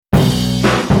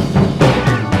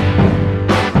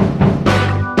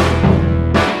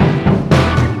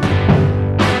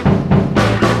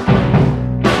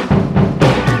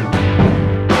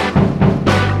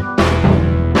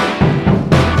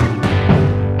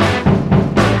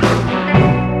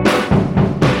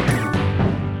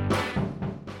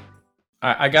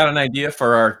I got an idea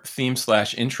for our theme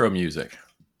 / intro music.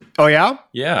 Oh yeah?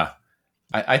 Yeah.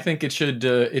 I think it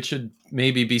should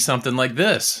maybe be something like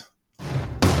this.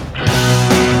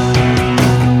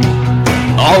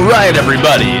 All right,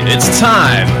 everybody, it's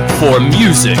time for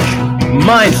music,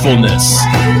 mindfulness,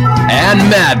 and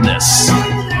madness.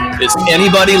 Is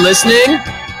anybody listening?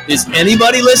 Is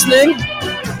anybody listening?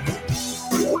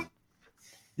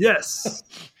 Yes.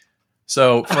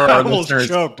 So for our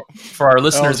listeners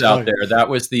out there, that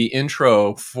was the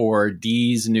intro for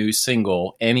Dee's new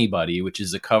single, Anybody, which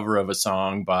is a cover of a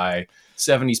song by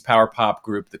 70s power pop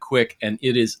group The Quick, and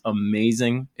it is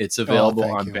amazing. It's available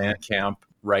on Bandcamp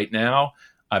right now.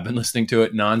 I've been listening to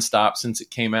it nonstop since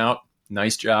it came out.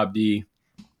 Nice job, Dee.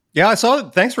 Yeah, I saw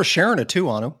it. Thanks for sharing it too,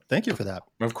 Anu. Thank you for that.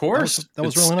 Of course. That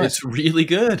was really nice. It's really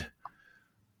good.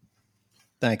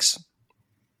 Thanks.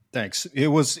 It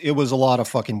was a lot of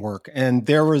fucking work. And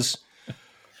there was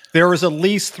at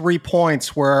least 3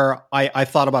 points where I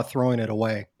thought about throwing it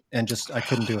away and just I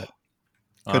couldn't do it.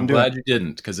 I'm glad you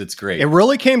didn't, because it's great. It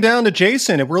really came down to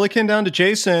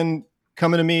Jason.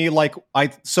 Coming to me like I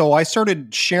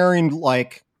started sharing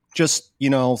like just,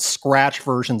 scratch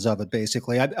versions of it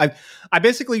basically. I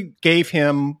basically gave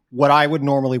him what I would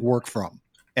normally work from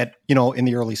at, in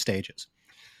the early stages.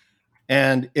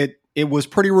 And it was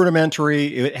pretty rudimentary.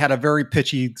 It had a very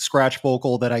pitchy scratch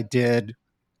vocal that I did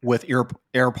with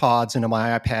AirPods into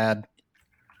my iPad.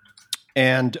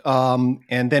 And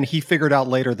then he figured out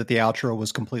later that the outro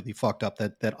was completely fucked up,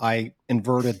 that I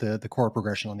inverted the chord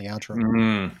progression on the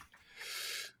outro.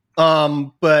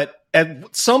 But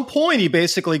at some point he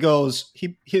basically goes,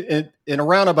 he in a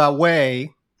roundabout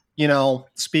way,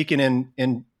 speaking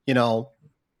in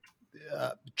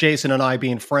Jason and I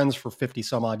being friends for 50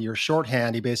 some odd years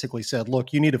shorthand, he basically said,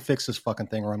 look, you need to fix this fucking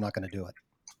thing or I'm not going to do it.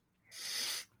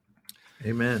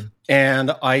 Amen.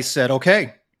 And I said,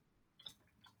 okay.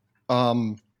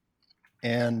 I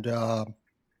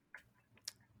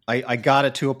got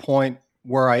it to a point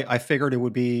where I figured it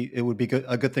would be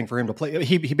a good thing for him to play.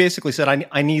 He basically said,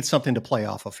 I need something to play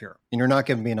off of here, and you're not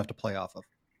giving me enough to play off of.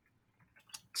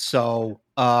 So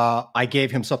I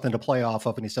gave him something to play off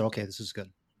of, and he said, okay, this is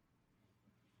good.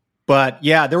 But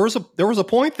yeah, there was a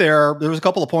point there. There was a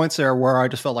couple of points there where I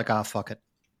just felt like, fuck it.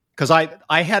 Because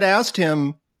I had asked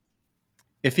him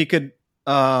if he could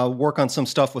work on some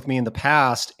stuff with me in the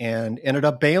past and ended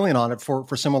up bailing on it for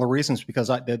similar reasons, because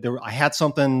I had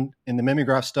something in the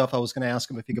mimeograph stuff I was going to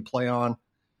ask him if he could play on,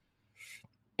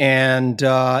 and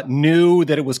knew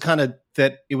that it was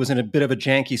in a bit of a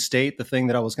janky state, the thing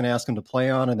that I was going to ask him to play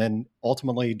on, and then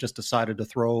ultimately just decided to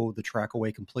throw the track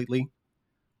away completely.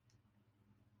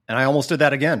 And I almost did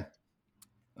that again.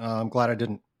 I'm glad I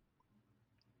didn't.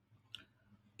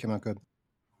 Came out good.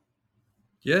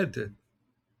 Yeah, it did.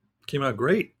 Came out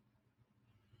great.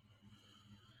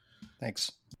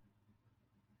 Thanks.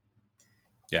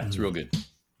 Yeah, it's real good.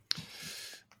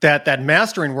 That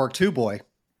mastering work too, boy.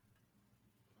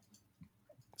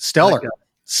 Stellar.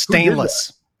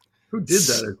 Stainless. Who did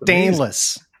that?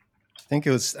 Stainless. I think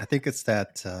it's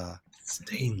that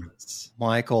Stainless.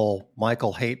 Michael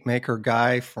Hatemaker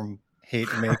guy from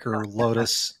Hatemaker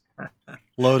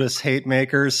Lotus Hate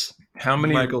Makers. How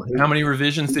many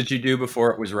revisions did you do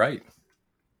before it was right?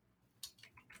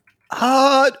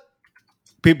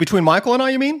 Between Michael and I,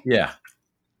 you mean? Yeah.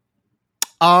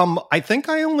 I think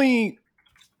I only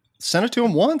sent it to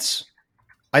him once.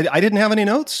 I didn't have any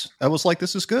notes. I was like,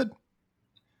 this is good.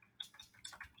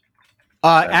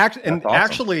 Awesome.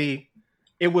 Actually,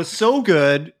 it was so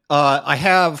good. I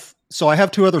have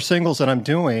 2 other singles that I'm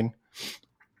doing.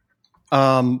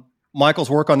 Michael's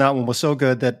work on that one was so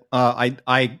good that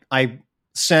I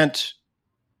sent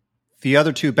the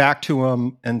other 2 back to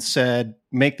him and said,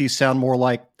 make these sound more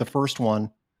like the first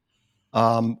one,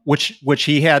 which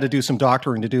he had to do some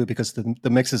doctoring to do, because the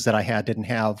mixes that I had didn't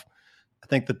have. I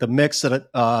think that the mix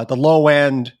that the low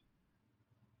end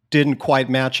didn't quite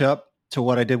match up to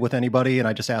what I did with Anybody, and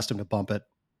I just asked him to bump it.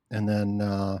 And then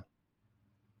I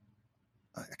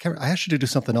actually did do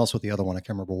something else with the other one. I can't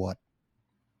remember what.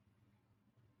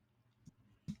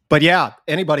 But yeah,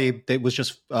 Anybody, it was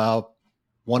just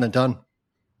one and done.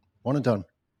 One and done.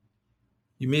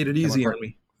 You made it easy on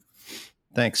me.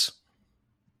 Thanks.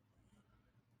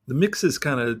 The mixes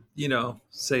kind of,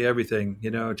 say everything,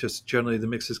 just generally the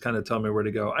mixes kind of tell me where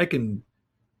to go. I can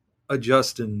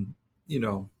adjust and,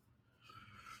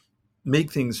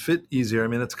 make things fit easier. I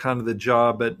mean, that's kind of the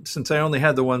job. But since I only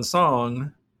had the one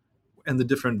song and the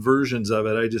different versions of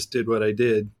it, I just did what I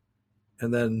did.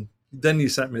 And then you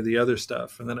sent me the other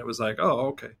stuff. And then it was like, oh,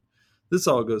 okay, this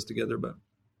all goes together. But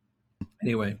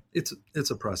anyway, it's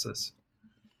a process.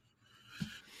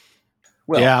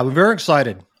 Well, yeah, I'm very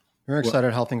excited. Very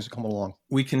excited how things are coming along.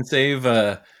 We can save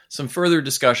some further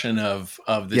discussion of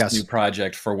this new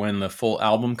project for when the full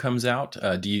album comes out.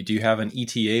 Do you have an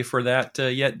ETA for that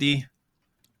yet, D?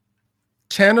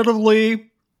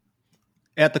 Tentatively,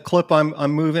 at the clip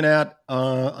I'm moving at,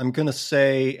 I'm going to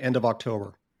say end of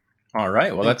October. All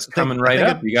right. Well, that's coming right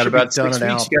up. You got about 6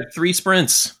 weeks. You got 3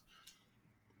 sprints.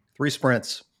 3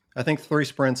 sprints. I think 3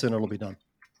 sprints and it'll be done.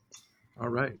 All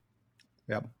right.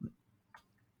 Yeah.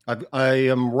 I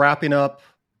am wrapping up,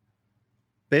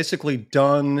 basically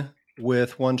done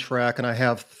with 1 track, and I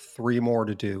have 3 more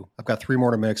to do. I've got 3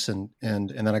 more to mix, and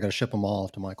then I got to ship them all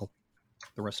off to Michael.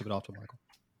 The rest of it off to Michael.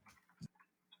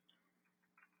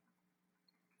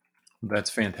 That's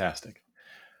fantastic.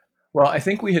 Well, I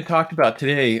think we had talked about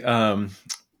today,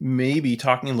 maybe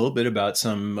talking a little bit about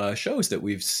some shows that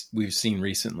we've seen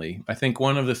recently. I think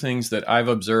one of the things that I've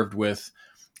observed with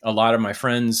a lot of my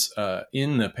friends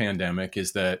in the pandemic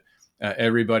is that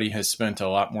everybody has spent a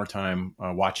lot more time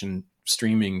watching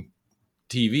streaming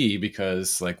TV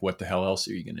because, like, what the hell else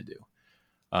are you going to do?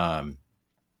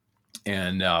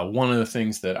 And one of the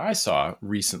things that I saw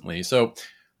recently, so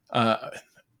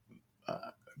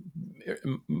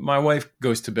my wife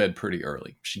goes to bed pretty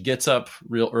early. She gets up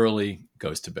real early,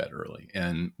 goes to bed early.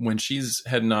 And when she's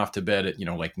heading off to bed at,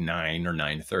 like 9 or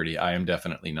 9:30, I am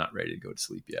definitely not ready to go to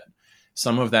sleep yet.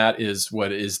 Some of that is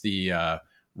what is the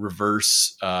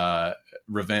reverse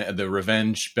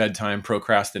revenge bedtime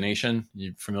procrastination.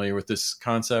 You familiar with this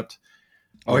concept?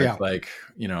 Oh, yeah. Like,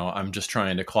 I'm just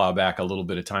trying to claw back a little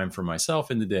bit of time for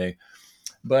myself in the day.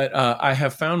 But I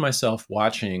have found myself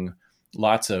watching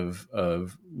lots of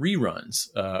reruns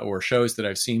or shows that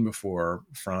I've seen before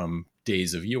from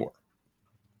days of yore.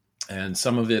 And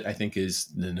some of it, I think, is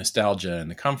the nostalgia and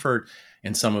the comfort.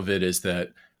 And some of it is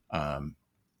that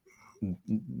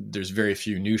there's very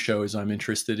few new shows I'm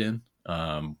interested in.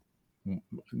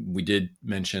 We did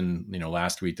mention,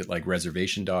 last week that, like,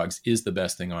 Reservation Dogs is the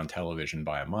best thing on television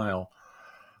by a mile.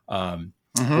 One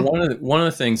of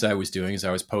the things I was doing is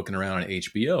I was poking around on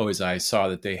HBO as I saw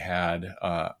that they had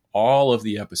all of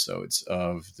the episodes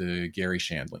of the Gary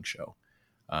Shandling Show,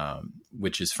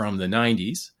 which is from the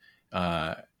 90s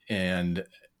and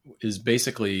is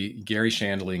basically Gary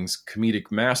Shandling's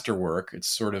comedic masterwork. It's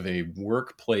sort of a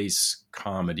workplace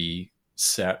comedy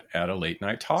set at a late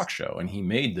night talk show. And he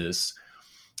made this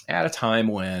at a time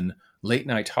when late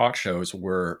night talk shows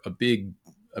were a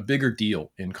bigger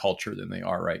deal in culture than they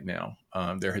are right now.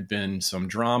 There had been some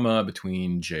drama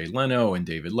between Jay Leno and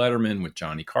David Letterman, with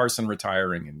Johnny Carson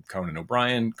retiring and Conan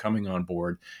O'Brien coming on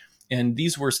board. And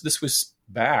this was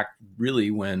back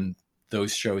really when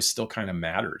those shows still kind of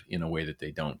mattered in a way that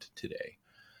they don't today,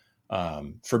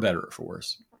 for better or for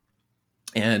worse.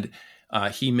 And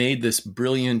he made this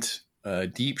brilliant,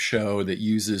 deep show that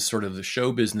uses sort of the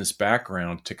show business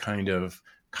background to kind of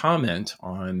comment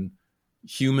on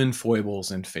human foibles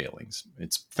and failings.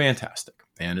 It's fantastic.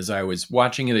 And as I was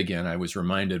watching it again, I was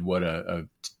reminded what a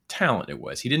talent it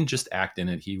was. He didn't just act in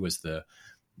it. He was the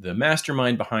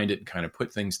mastermind behind it and kind of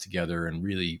put things together and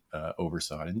really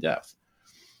oversaw it in depth.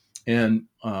 And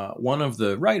one of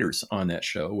the writers on that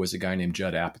show was a guy named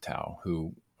Judd Apatow,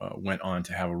 who went on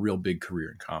to have a real big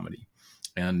career in comedy.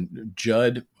 And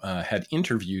Judd had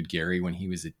interviewed Gary when he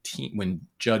was when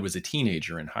Judd was a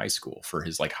teenager in high school for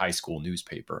his high school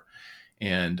newspaper.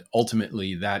 And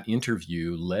ultimately that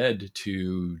interview led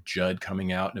to Judd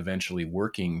coming out and eventually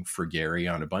working for Gary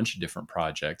on a bunch of different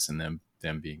projects, and them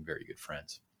being very good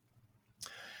friends.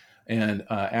 And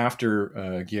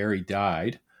after Gary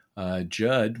died,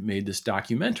 Judd made this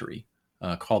documentary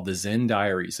called The Zen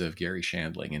Diaries of Gary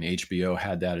Shandling, and HBO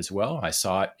had that as well. I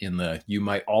saw it in the You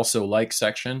Might Also Like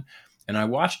section, and I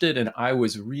watched it, and I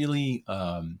was really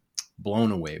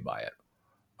blown away by it.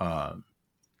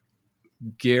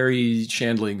 Gary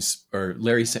Shandling's, or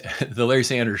the Larry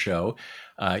Sanders Show,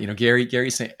 Gary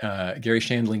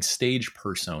Shandling's stage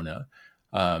persona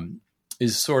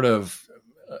is sort of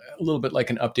a little bit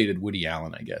like an updated Woody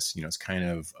Allen, I guess. It's kind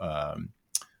of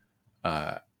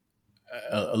a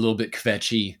little bit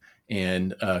kvetchy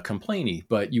and complainy.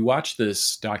 But you watch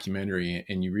this documentary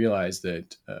and you realize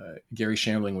that Gary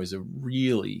Shandling was a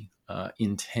really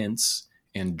intense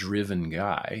and driven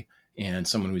guy, and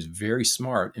someone who's very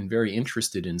smart and very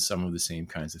interested in some of the same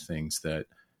kinds of things that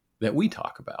we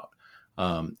talk about.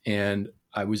 And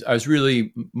I was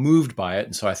really moved by it.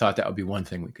 And so I thought that would be one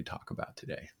thing we could talk about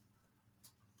today.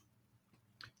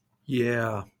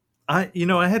 Yeah. I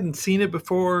hadn't seen it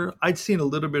before. I'd seen a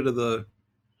little bit of the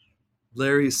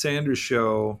Larry Sanders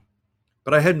Show,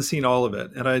 but I hadn't seen all of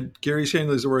it. And Gary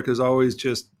Shandling's work is always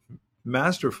just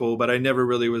masterful, but I never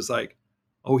really was like,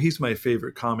 oh, he's my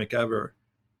favorite comic ever,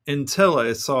 until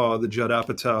I saw the Judd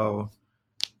Apatow.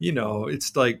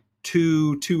 It's like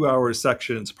two 2-hour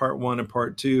sections, part 1 and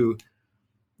part 2,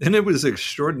 and it was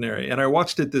extraordinary. And I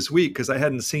watched it this week because I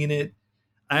hadn't seen it.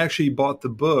 I actually bought the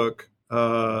book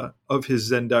of his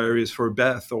Zen diaries for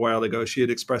Beth a while ago. She had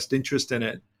expressed interest in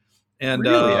it. And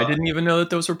really, I didn't even know that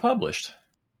those were published.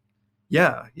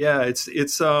 Yeah, it's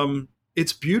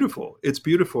beautiful. It's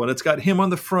beautiful, and it's got him on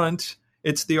the front.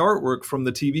 It's the artwork from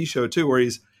the TV show too, where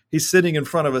he's sitting in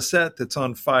front of a set that's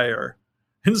on fire,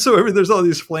 and so there's all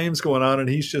these flames going on, and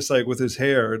he's just like with his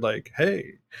hair, like,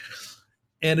 hey.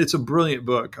 And it's a brilliant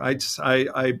book. I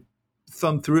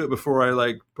thumbed through it before I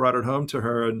like brought it home to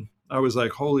her, and I was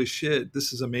like, holy shit,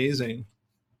 this is amazing.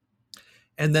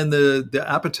 And then the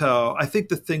Apatow, I think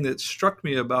the thing that struck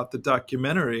me about the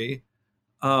documentary,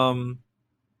 the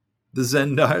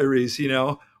Zen Diaries,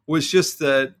 was just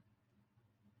that,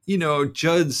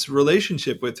 Judd's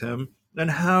relationship with him and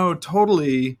how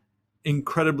totally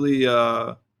incredibly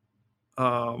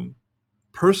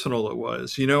personal it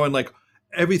was, and like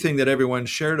everything that everyone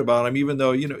shared about him, even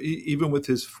though, even with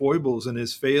his foibles and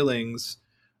his failings,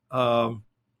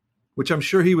 which I'm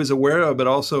sure he was aware of, but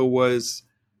also was,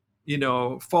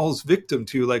 falls victim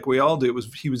to, like we all do.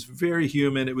 He was very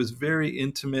human. It was very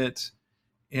intimate.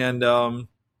 And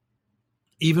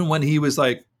even when he was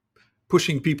like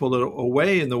pushing people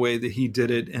away in the way that he did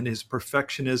it, and his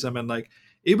perfectionism, and like,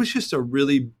 it was just a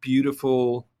really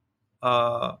beautiful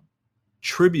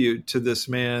tribute to this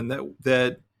man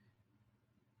that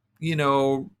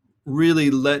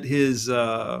really let his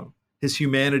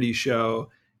humanity show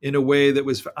in a way that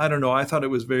was, I don't know, I thought it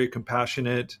was very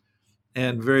compassionate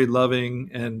and very loving,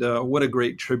 and what a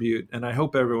great tribute. And I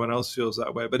hope everyone else feels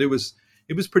that way. But it was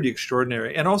pretty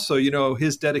extraordinary. And also,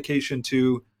 his dedication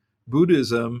to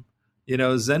Buddhism,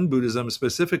 Zen Buddhism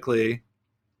specifically,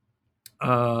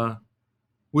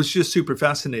 was just super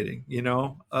fascinating,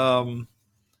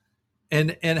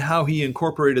 and how he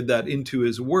incorporated that into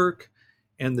his work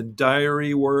and the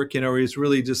diary work, he's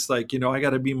really just like, I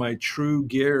got to be my true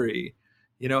Gary.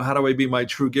 How do I be my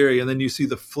true Gary? And then you see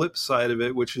the flip side of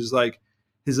it, which is like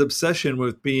his obsession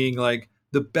with being like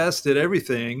the best at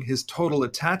everything, his total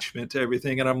attachment to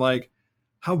everything. And I'm like,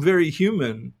 how very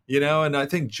human, and I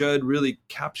think Judd really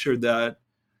captured that,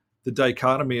 the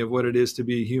dichotomy of what it is to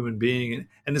be a human being.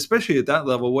 And especially at that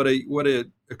level, what a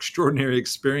extraordinary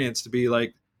experience to be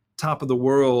like top of the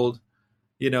world,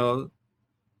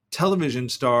 television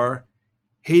star,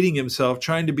 hating himself,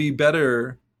 trying to be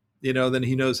better, than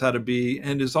he knows how to be.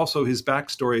 And there's also his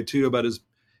backstory too, about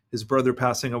his brother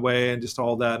passing away, and just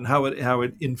all that, and how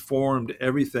it informed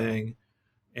everything,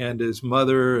 and his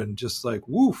mother, and just like,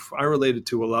 woof, I related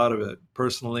to a lot of it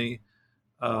personally.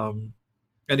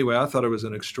 Anyway, I thought it was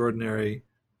an extraordinary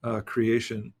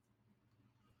creation.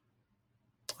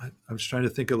 I was trying to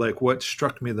think of like what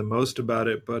struck me the most about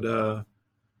it, but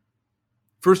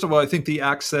first of all, I think the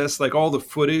access, like all the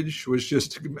footage was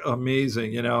just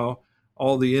amazing,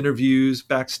 all the interviews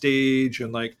backstage,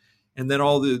 and then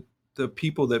all the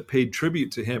people that paid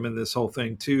tribute to him in this whole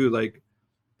thing too. Like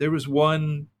there was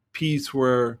one piece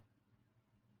where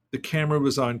the camera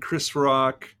was on Chris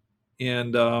Rock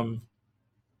and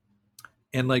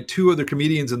like two other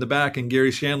comedians in the back, and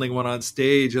Gary Shandling went on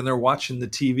stage, and they're watching the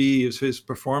TV of his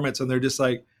performance, and they're just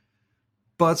like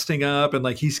busting up, and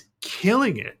like he's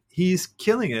killing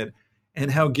it. And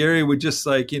how Gary would just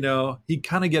like, he'd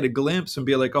kind of get a glimpse and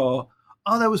be like, oh,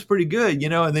 that was pretty good,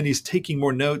 and then he's taking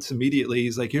more notes immediately.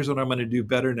 He's like, here's what I'm going to do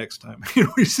better next time.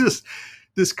 He's just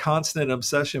this constant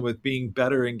obsession with being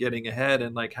better and getting ahead,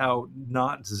 and like how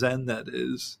not Zen that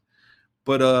is.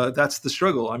 But that's the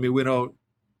struggle. I mean,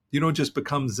 you don't just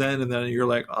become Zen and then you're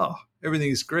like, oh,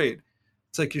 everything's great.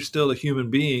 It's like you're still a human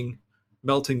being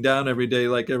melting down every day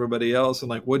like everybody else. And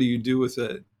like, what do you do with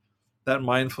it? That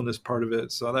mindfulness part of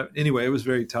it. So anyway, it was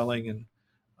very telling, and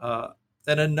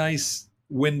a nice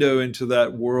window into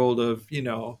that world of,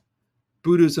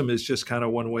 Buddhism is just kind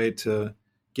of one way to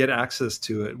get access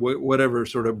to it, whatever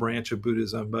sort of branch of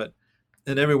Buddhism,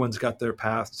 and everyone's got their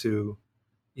path to,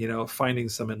 finding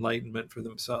some enlightenment for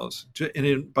themselves.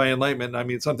 And by enlightenment, I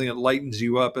mean something that lightens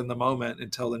you up in the moment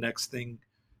until the next thing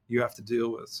you have to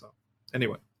deal with. So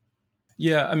anyway.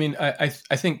 Yeah, I mean, I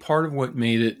think part of what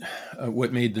made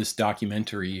this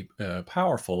documentary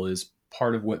powerful is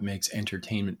part of what makes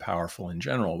entertainment powerful in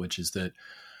general, which is that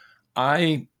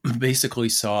I basically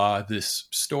saw this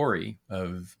story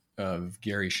of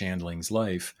Gary Shandling's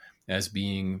life as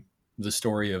being the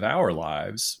story of our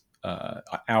lives,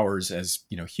 ours as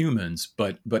humans,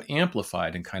 but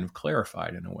amplified and kind of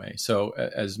clarified in a way. So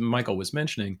as Michael was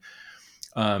mentioning,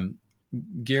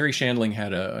 Garry Shandling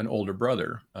had an older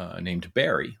brother named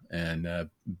Barry, and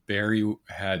Barry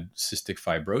had cystic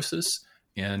fibrosis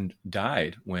and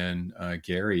died when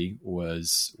Garry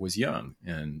was young,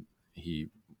 and he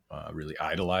really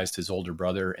idolized his older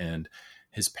brother, and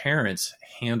his parents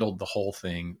handled the whole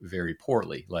thing very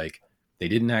poorly. Like, they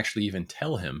didn't actually even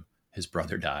tell him his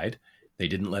brother died. They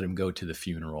didn't let him go to the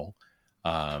funeral,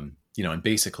 and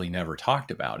basically never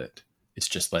talked about it. It's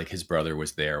just like his brother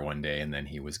was there one day and then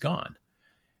he was gone.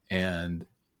 And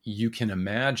you can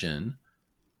imagine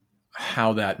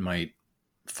how that might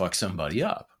fuck somebody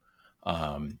up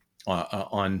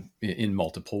in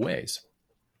multiple ways,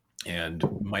 and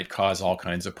might cause all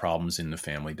kinds of problems in the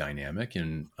family dynamic.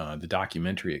 And the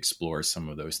documentary explores some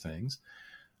of those things.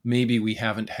 Maybe we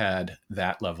haven't had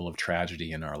that level of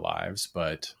tragedy in our lives,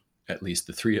 but at least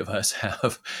the three of us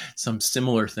have some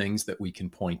similar things that we can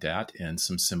point at, and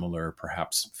some similar,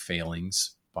 perhaps,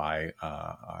 failings by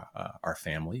our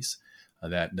families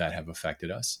that have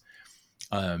affected us.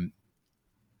 And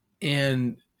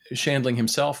Shandling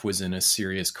himself was in a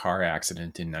serious car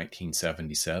accident in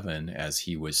 1977 as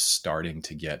he was starting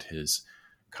to get his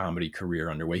comedy career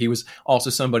underway. He was also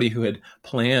somebody who had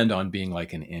planned on being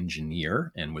like an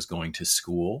engineer and was going to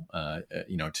school,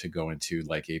 to go into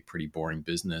like a pretty boring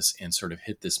business, and sort of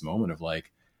hit this moment of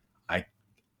like, I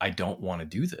don't want to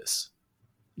do this.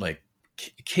 Like,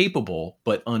 capable,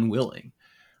 but unwilling,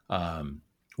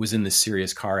 was in this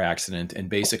serious car accident. And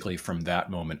basically from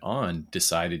that moment on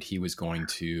decided he was going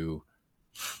to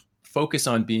focus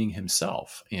on being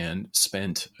himself, and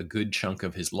spent a good chunk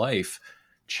of his life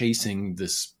chasing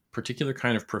this particular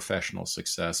kind of professional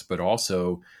success, but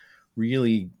also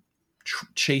really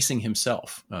chasing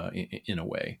himself in a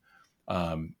way.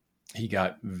 He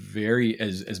got very,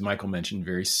 as Michael mentioned,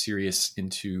 very serious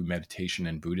into meditation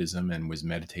and Buddhism, and was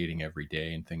meditating every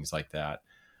day and things like that.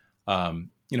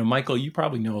 Michael, you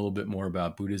probably know a little bit more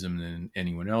about Buddhism than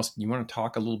anyone else. You want to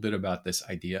talk a little bit about this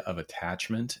idea of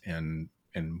attachment and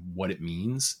what it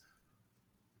means?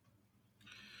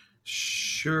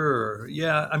 Sure.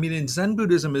 Yeah. I mean, in Zen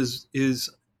Buddhism is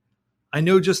I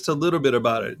know just a little bit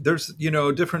about it. There's,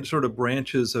 different sort of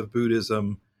branches of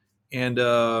Buddhism, and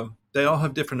they all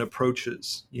have different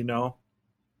approaches. The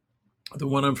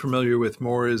one I'm familiar with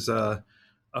more is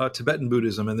Tibetan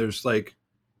Buddhism, and there's like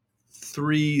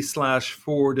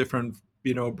 3/4 different,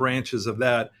 branches of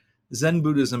that. Zen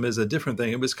Buddhism is a different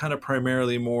thing. It was kind of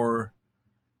primarily more,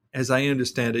 as I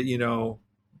understand it,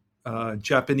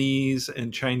 Japanese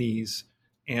and Chinese,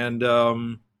 and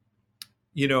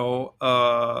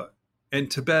and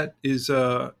Tibet is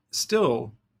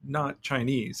still not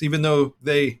Chinese, even though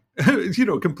they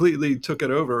completely took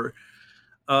it over.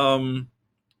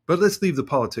 But let's leave the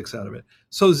politics out of it.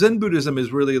 So Zen Buddhism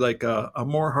is really like a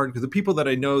more hard, because the people that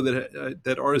I know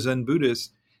that are Zen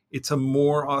Buddhists, it's a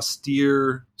more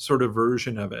austere sort of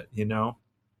version of it,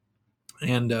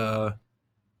 and I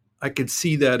could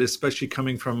see that, especially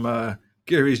coming from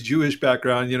Gary's Jewish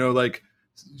background,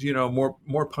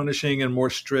 more punishing and more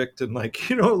strict, and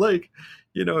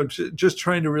just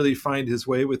trying to really find his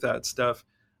way with that stuff.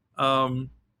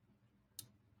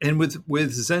 And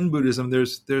with Zen Buddhism,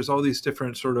 there's all these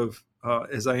different sort of,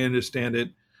 as I understand it,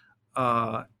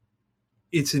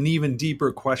 it's an even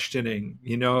deeper questioning.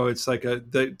 It's like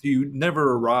that you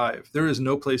never arrive. There is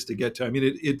no place to get to. I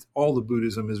mean, it all the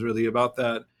Buddhism is really about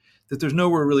that there's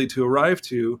nowhere really to arrive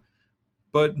to,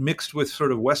 but mixed with sort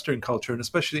of Western culture, and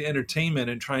especially entertainment,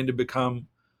 and trying to become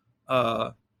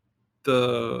a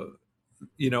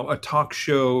talk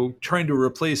show, trying to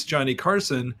replace Johnny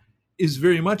Carson, is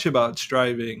very much about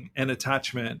striving and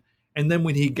attachment. And then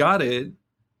when he got it,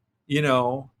 he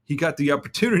got the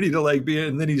opportunity to be,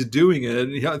 and then he's doing it.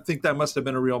 And I think that must have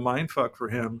been a real mindfuck for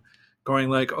him, going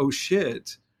like, oh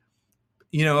shit,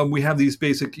 and we have these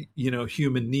basic,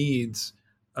 human needs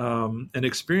and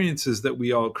experiences that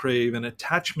we all crave. And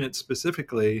attachment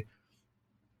specifically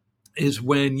is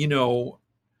when, you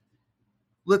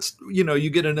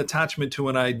get an attachment to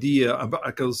an idea.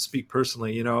 I can speak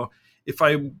personally, if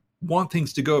I want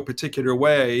things to go a particular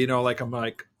way, I'm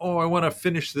like, oh, I want to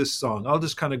finish this song. I'll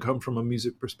just kind of come from a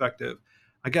music perspective.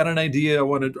 I got an idea. I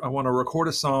want to record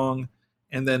a song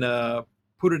and then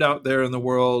put it out there in the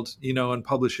world, and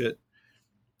publish it.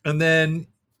 And then,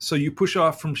 so you push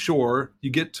off from shore, you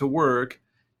get to work,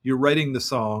 you're writing the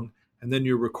song, and then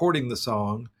you're recording the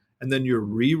song, and then you're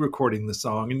re-recording the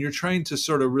song, and you're trying to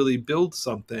sort of really build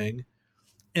something.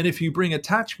 And if you bring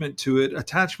attachment to it,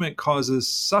 attachment causes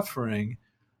suffering.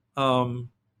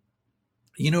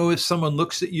 If someone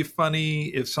looks at you funny,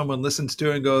 if someone listens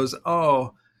to it and goes,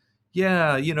 oh,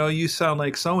 yeah, you sound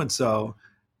like so-and-so,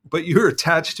 but you're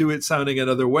attached to it sounding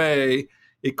another way,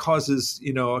 it causes,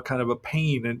 a kind of a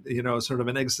pain and, sort of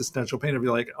an existential pain of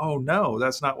you're like, oh no,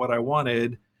 that's not what I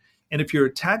wanted. And if you're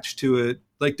attached to it,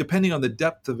 like depending on the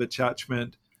depth of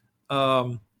attachment,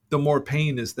 the more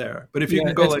pain is there. But if you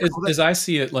can go as I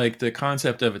see it, like the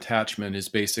concept of attachment is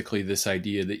basically this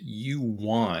idea that you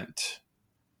want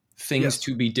things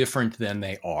to be different than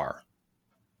they are.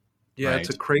 Yeah, right?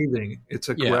 It's a craving. It's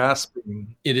a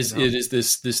grasping. It is. It is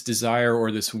this desire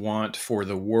or this want for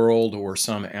the world or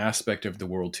some aspect of the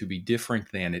world to be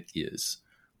different than it is.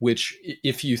 Which,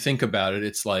 if you think about it,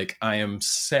 it's like I am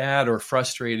sad or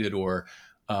frustrated or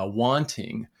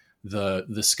wanting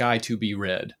the sky to be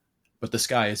red, but the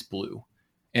sky is blue,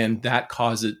 and that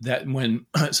causes that when.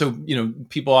 So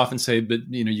people often say, but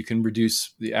you can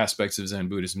reduce the aspects of Zen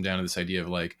Buddhism down to this idea of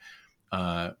like.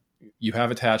 You have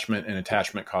attachment and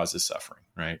attachment causes suffering,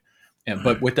 right?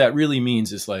 But what that really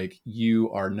means is like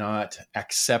you are not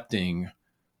accepting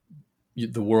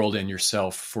the world and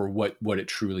yourself for what it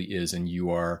truly is, and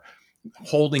you are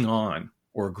holding on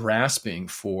or grasping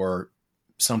for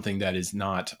something that is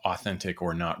not authentic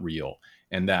or not real.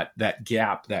 And that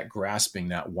gap, that grasping,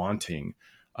 that wanting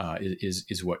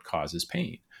is what causes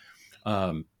pain.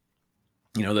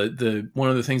 The one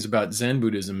of the things about Zen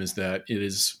Buddhism is that it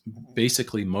is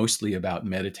basically mostly about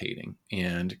meditating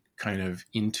and kind of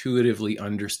intuitively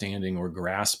understanding or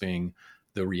grasping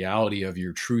the reality of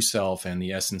your true self and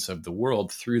the essence of the world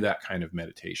through that kind of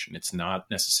meditation. It's not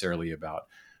necessarily about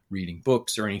reading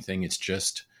books or anything. It's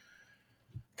just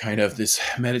kind of this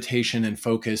meditation and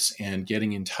focus and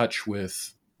getting in touch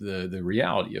with the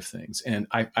reality of things. And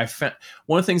I found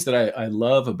one of the things that I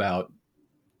love about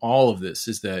all of this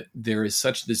is that there is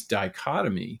such this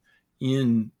dichotomy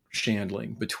in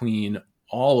Shandling between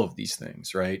all of these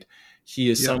things, right? He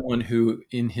is someone who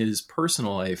in his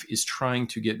personal life is trying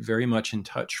to get very much in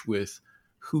touch with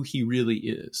who he really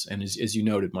is. And as you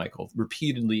noted, Michael,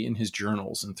 repeatedly in his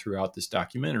journals and throughout this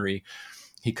documentary,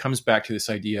 he comes back to this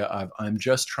idea of, I'm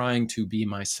just trying to be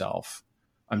myself.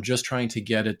 I'm just trying to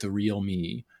get at the real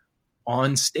me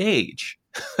on stage,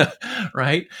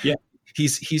 right? Yeah.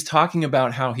 He's talking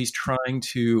about how he's trying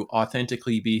to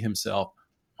authentically be himself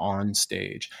on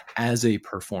stage as a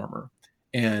performer.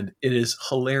 And it is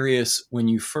hilarious when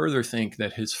you further think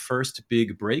that his first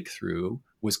big breakthrough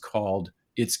was called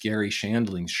It's Gary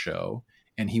Shandling's Show,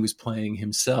 and he was playing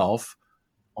himself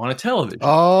on a television.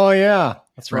 Oh yeah,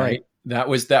 that's right. That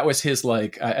was his,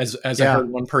 like, as I heard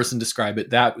one person describe it,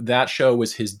 that show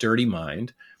was his Dirty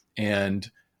Mind, and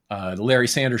the Larry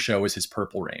Sanders Show was his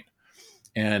Purple Rain.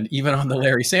 And even on the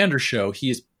Larry Sanders Show, he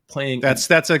is playing.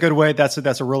 That's a good way. That's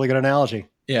a really good analogy.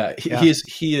 Yeah,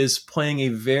 he is playing a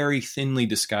very thinly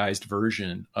disguised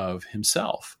version of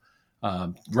himself.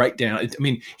 Right down. I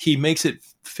mean, he makes it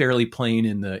fairly plain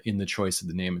in the choice of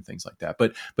the name and things like that.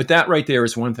 But that right there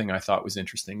is one thing I thought was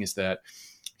interesting, is that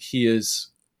he is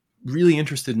really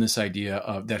interested in this idea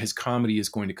of that his comedy is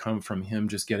going to come from him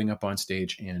just getting up on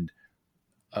stage and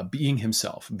being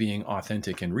himself, being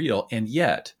authentic and real, and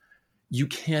yet. You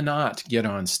cannot get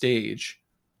on stage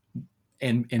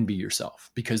and be yourself,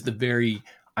 because the very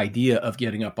idea of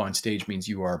getting up on stage means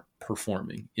you are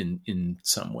performing in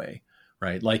some way,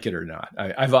 right? Like it or not.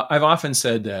 I've often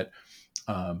said that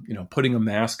putting a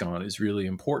mask on is really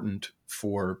important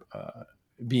for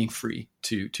being free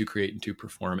to create and to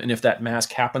perform. And if that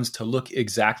mask happens to look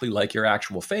exactly like your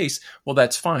actual face, well,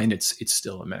 that's fine. It's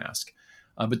still a mask.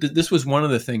 But this was one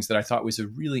of the things that I thought was a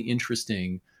really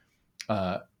interesting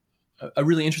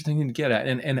thing to get at.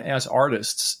 And as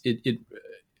artists,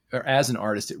 as an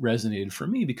artist, it resonated for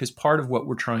me, because part of what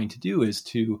we're trying to do is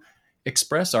to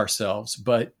express ourselves,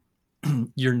 but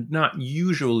you're not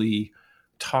usually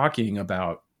talking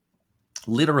about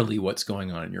literally what's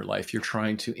going on in your life. You're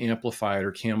trying to amplify it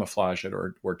or camouflage it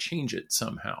or change it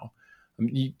somehow. I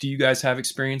mean, do you guys have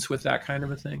experience with that kind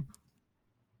of a thing?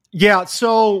 Yeah.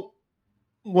 So,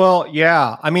 well,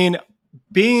 yeah. I mean,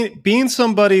 being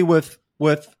somebody with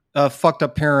fucked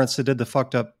up parents that did the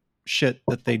fucked up shit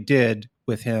that they did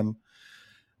with him.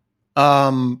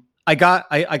 I got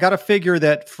to figure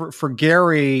that for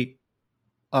Gary,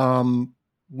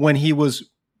 when he was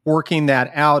working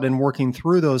that out and working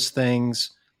through those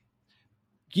things,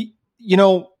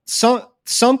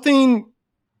 something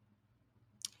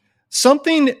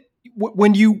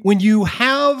when you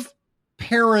have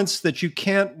parents that you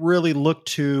can't really look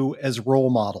to as role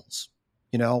models.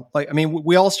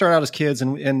 We all start out as kids,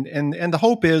 and the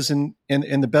hope is in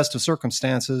the best of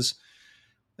circumstances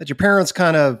that your parents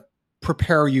kind of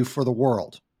prepare you for the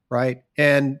world, right?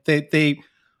 And they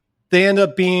end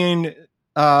up being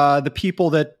the people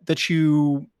that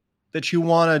you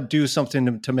want to do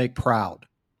something to make proud,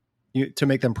 to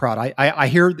make them proud. I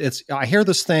hear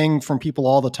this thing from people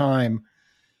all the time,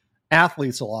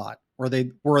 athletes a lot,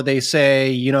 where they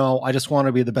say, I just want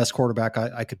to be the best quarterback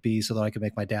I could be so that I could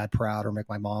make my dad proud or make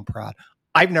my mom proud.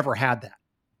 I've never had that.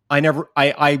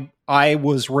 I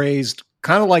was raised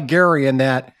kind of like Gary in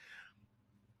that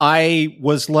I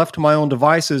was left to my own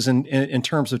devices in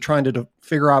terms of trying to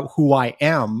figure out who I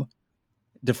am,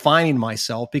 defining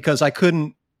myself, because I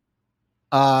couldn't.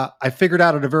 I figured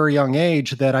out at a very young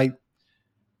age that I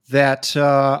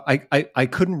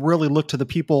couldn't really look to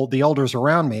the elders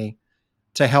around me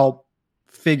to help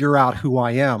figure out who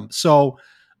I am. So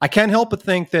I can't help but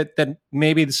think that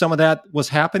maybe some of that was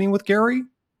happening with Gary,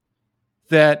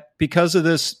 that because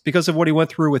of what he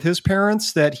went through with his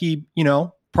parents, that he,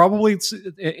 probably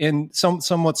in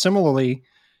somewhat similarly,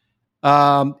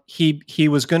 he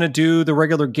was going to do the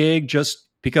regular gig just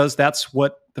because that's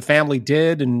what the family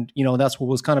did. And, that's what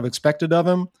was kind of expected of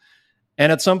him.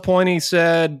 And at some point he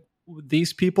said,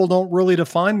 these people don't really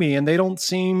define me, and they don't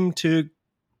seem to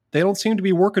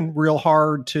be working real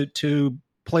hard to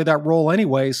play that role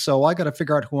anyway. So I got to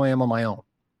figure out who I am on my own.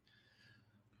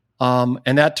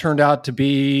 And that turned out to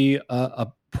be a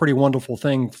pretty wonderful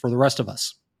thing for the rest of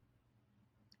us.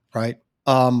 Right.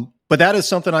 But that is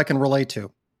something I can relate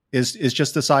to, is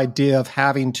just this idea of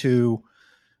having to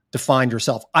define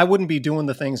yourself. I wouldn't be doing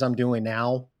the things I'm doing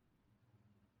now.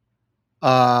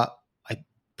 I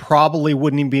probably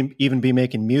wouldn't even be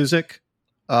making music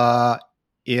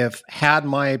if had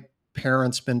my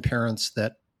parents been parents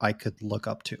that I could look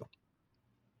up to.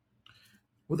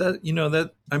 Well,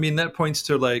 that points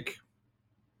to like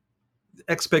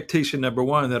expectation number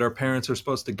one, that our parents are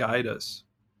supposed to guide us.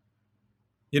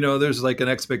 There's like an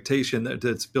expectation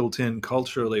that's built in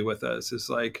culturally with us. It's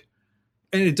like,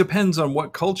 and it depends on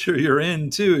what culture you're in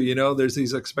too. There's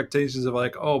these expectations of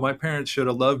like, oh, my parents should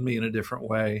have loved me in a different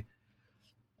way.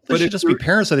 They should just be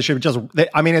parents. So they should just,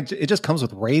 it just comes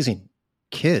with raising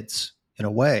kids in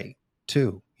a way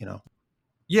too,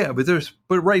 Yeah, but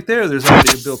right there's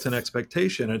already a built-in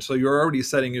expectation. And so you're already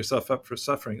setting yourself up for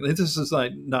suffering. And this is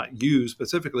not you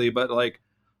specifically, but like,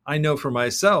 I know for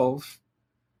myself,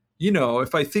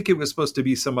 if I think it was supposed to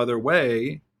be some other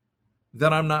way,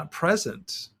 then I'm not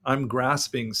present. I'm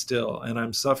grasping still, and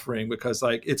I'm suffering because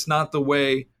like, it's not the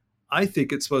way I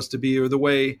think it's supposed to be, or the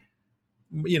way,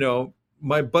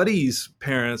 my buddy's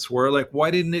parents were. Like, why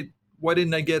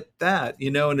didn't I get that?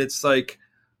 And it's like,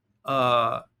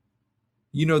 the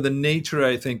nature,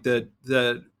 I think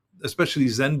that especially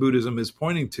Zen Buddhism is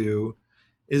pointing to,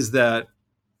 is that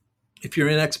if you're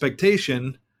in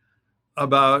expectation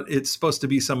about it's supposed to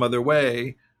be some other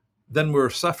way, then we're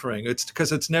suffering. It's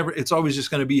because it's always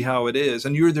just going to be how it is.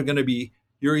 And you're either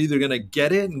going to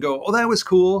get it and go, oh, that was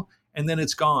cool, and then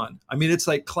it's gone. I mean, it's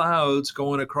like clouds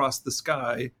going across the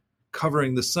sky,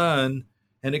 covering the sun,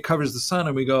 and it covers the sun,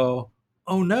 and we go,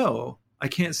 oh no, I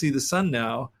can't see the sun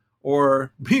now.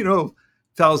 Or,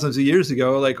 thousands of years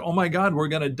ago, like, oh my God, we're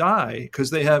going to die,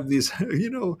 because they have these,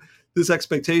 this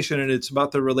expectation, and it's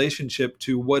about the relationship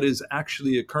to what is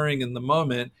actually occurring in the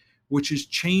moment, which is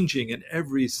changing in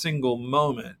every single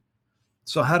moment.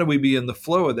 So how do we be in the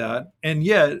flow of that? And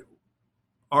yet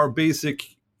our basic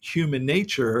human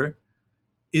nature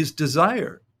is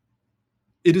desire.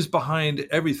 It is behind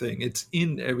everything. It's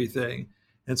in everything.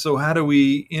 And so how do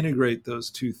we integrate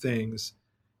those two things?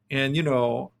 And,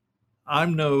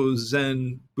 I'm no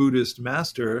Zen Buddhist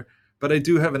master, but I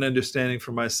do have an understanding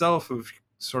for myself of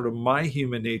sort of my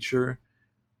human nature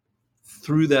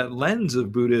through that lens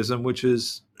of Buddhism, which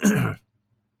is, and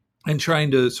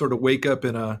trying to sort of wake up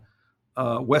in a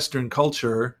Western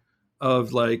culture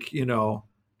of like,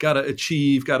 got to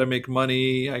achieve, got to make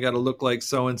money, I got to look like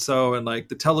so-and-so. And like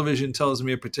the television tells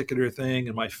me a particular thing,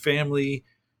 and my family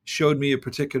showed me a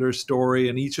particular story,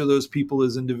 and each of those people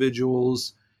is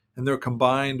individuals, and they're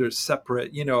combined or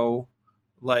separate,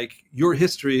 like your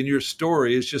history and your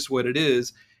story is just what it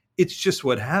is. It's just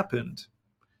what happened.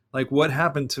 Like what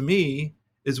happened to me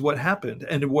is what happened.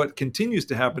 And what continues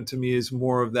to happen to me is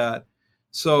more of that.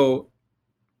 So,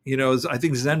 I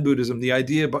think Zen Buddhism, the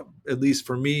idea, but at least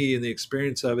for me and the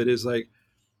experience of it, is like,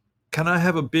 can I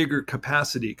have a bigger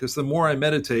capacity? Because the more I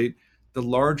meditate, the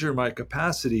larger my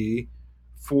capacity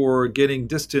for getting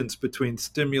distance between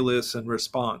stimulus and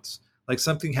response. Like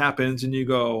something happens and you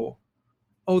go,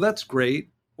 oh, that's great,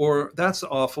 or that's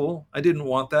awful, I didn't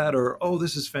want that, or oh,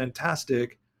 this is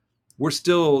fantastic.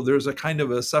 There's a kind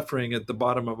of a suffering at the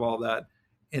bottom of all that.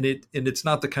 And it's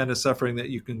not the kind of suffering that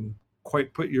you can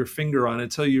quite put your finger on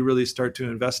until you really start to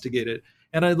investigate it.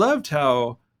 And I loved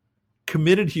how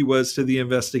committed he was to the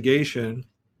investigation,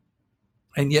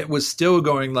 and yet was still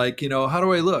going like, how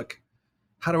do I look?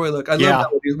 How do I look? I love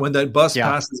that when that bus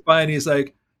passes by and he's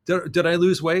like, did I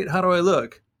lose weight? How do I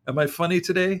look? Am I funny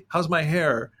today? How's my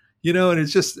hair? You know, and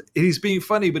it's just, he's being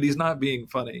funny, but he's not being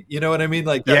funny. You know what I mean?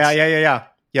 Like, that's,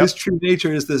 Yep. His true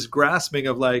nature is this grasping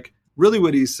of like, really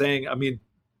what he's saying, I mean,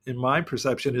 in my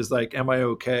perception is like, am I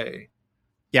okay?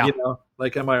 Yeah. You know,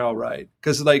 like, am I all right?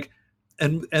 Because like,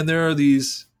 and there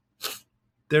is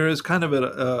kind of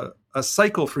a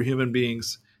cycle for human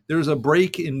beings. There's a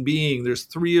break in being. There's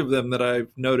 3 of them that I've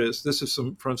noticed. This is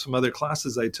from some other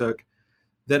classes I took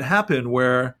that happen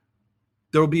where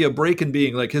there'll be a break in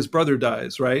being, like his brother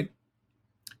dies, right?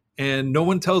 And no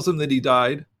one tells him that he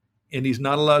died, and he's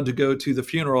not allowed to go to the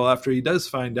funeral after he does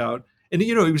find out. And,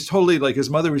 you know, he was totally like, his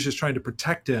mother was just trying to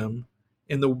protect him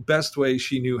in the best way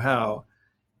she knew how.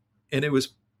 And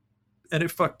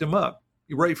it fucked him up,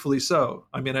 rightfully so.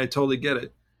 I mean, I totally get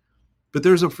it. But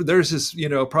there's this, you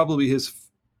know, probably his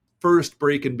first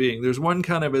break in being. There's one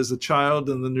kind of as a child,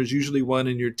 and then there's usually one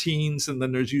in your teens, and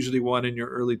then there's usually one in your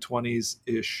early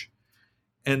 20s-ish.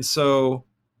 And so,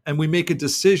 and we make a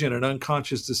decision, an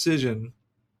unconscious decision.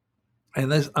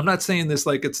 And this, I'm not saying this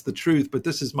like it's the truth, but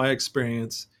this is my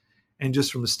experience. And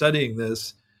just from studying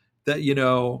this, that, you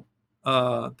know,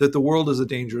 that the world is a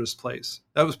dangerous place.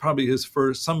 That was probably his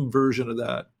first, some version of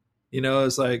that. You know,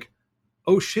 it's like,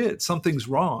 oh shit, something's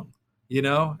wrong. You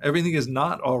know, everything is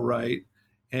not all right.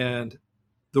 And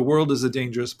the world is a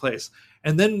dangerous place.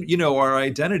 And then, you know, our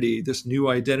identity, this new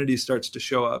identity starts to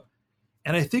show up.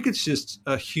 And I think it's just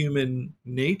a human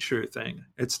nature thing.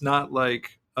 It's not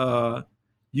like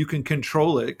you can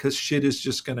control it, because shit is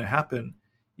just going to happen.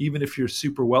 Even if you're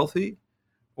super wealthy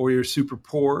or you're super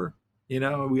poor, you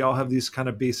know, we all have these kind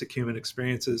of basic human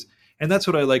experiences. And that's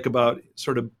what I like about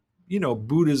sort of, you know,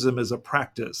 Buddhism as a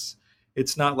practice.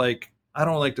 It's not like, I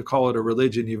don't like to call it a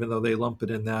religion, even though they lump it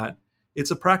in that.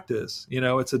 It's a practice, you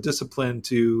know, it's a discipline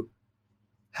to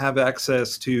have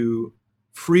access to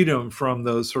freedom from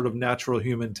those sort of natural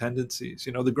human tendencies,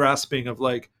 you know, the grasping of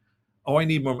like, oh, I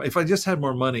need more. If I just had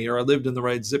more money, or I lived in the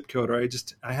right zip code, or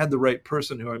I had the right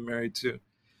person who I'm married to.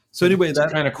 So anyway,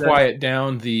 that kind of quiet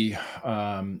down the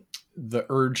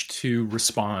urge to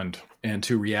respond and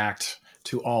to react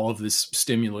to all of this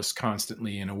stimulus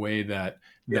constantly in a way that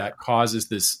causes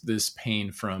this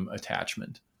pain from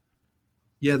attachment.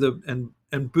 Yeah,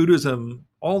 and Buddhism,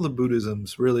 all the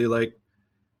Buddhisms really, like,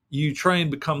 you try and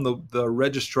become the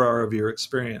registrar of your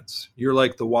experience. You're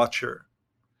like the watcher,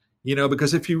 you know,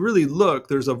 because if you really look,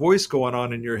 there's a voice going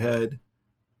on in your head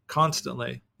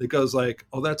constantly that goes like,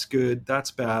 oh, that's good,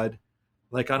 that's bad.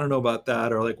 Like, I don't know about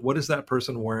that. Or like, what is that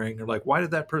person wearing? Or like, why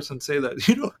did that person say that?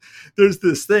 You know, there's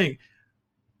this thing.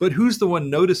 But who's the one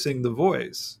noticing the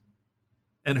voice?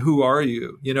 And who are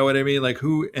you? You know what I mean? Like,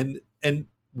 who, and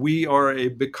we are a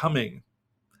becoming.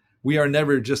 We are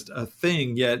never just a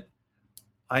thing. Yet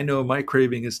I know my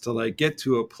craving is to like get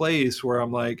to a place where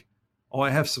I'm like, oh, I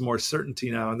have some more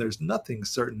certainty now. And there's nothing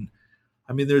certain.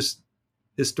 I mean, there's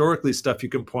historically stuff you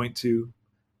can point to,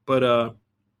 but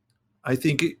I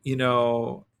think, you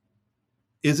know,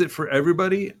 is it for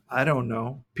everybody? I don't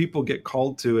know. People get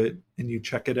called to it and you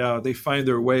check it out. They find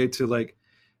their way to like,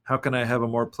 how can I have a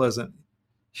more pleasant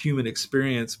human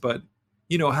experience? But,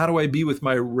 you know, how do I be with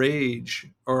my rage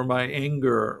or my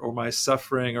anger or my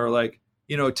suffering? Or like,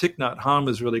 you know, Thich Nhat Hanh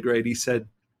is really great. He said,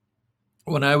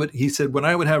 when I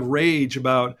would have rage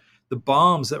about the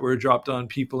bombs that were dropped on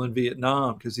people in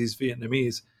Vietnam, because he's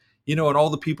Vietnamese, you know, and all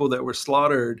the people that were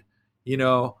slaughtered, you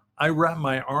know, I wrap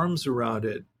my arms around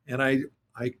it and I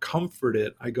comfort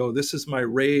it. I go, this is my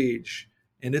rage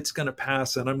and it's going to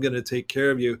pass and I'm going to take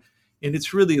care of you. And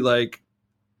it's really like,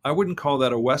 I wouldn't call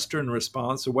that a Western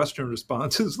response. A Western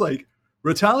response is like,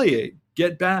 retaliate,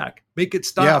 get back, make it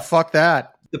stop. Yeah, fuck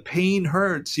that. The pain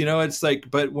hurts, you know, it's like,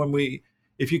 but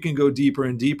if you can go deeper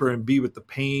and deeper and be with the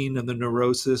pain and the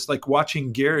neurosis, like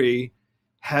watching Gary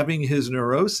having his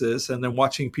neurosis and then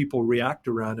watching people react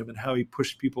around him and how he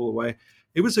pushed people away.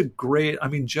 It was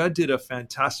Judd did a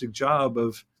fantastic job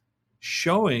of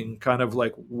showing kind of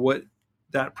like what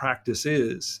that practice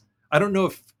is. I don't know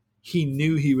if he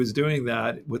knew he was doing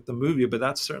that with the movie, but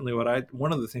that's certainly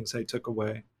one of the things I took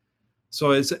away.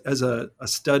 So as a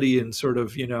study in sort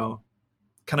of, you know,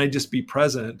 can I just be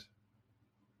present,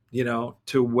 you know,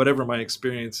 to whatever my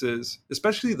experience is,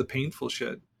 especially the painful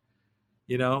shit,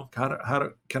 you know,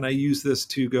 can I use this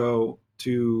to go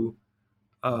to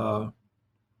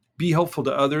be helpful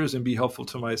to others and be helpful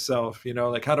to myself, you know,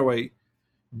 like how do I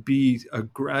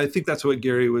I think that's what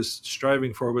Gary was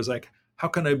striving for, was like, how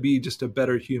can I be just a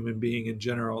better human being in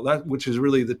general? That, which is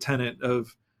really the tenet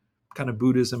of kind of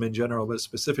Buddhism in general, but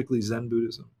specifically Zen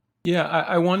Buddhism. Yeah,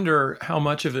 I wonder how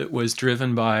much of it was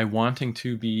driven by wanting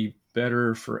to be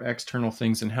better for external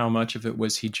things and how much of it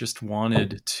was he just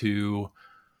wanted to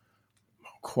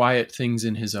quiet things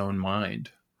in his own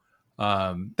mind.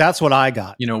 That's what I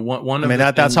got. One.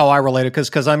 That's how I related,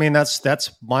 because I mean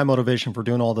that's my motivation for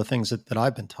doing all the things that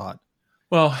I've been taught.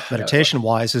 Well, meditation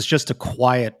wise, is just to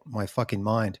quiet my fucking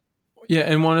mind. Yeah,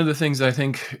 and one of the things I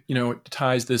think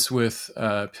ties this with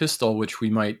Pistol, which we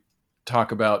might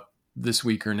talk about this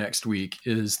week or next week,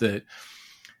 is that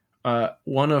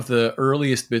one of the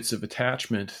earliest bits of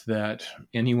attachment that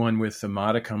anyone with a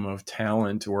modicum of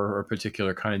talent or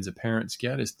particular kinds of parents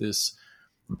get is this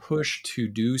push to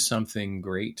do something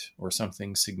great or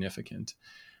something significant.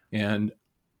 And,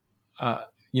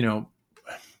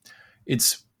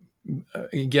 it's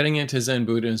getting into Zen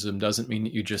Buddhism doesn't mean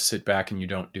that you just sit back and you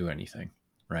don't do anything,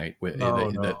 right?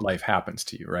 That life happens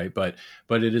to you, right? But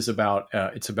it is about,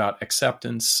 it's about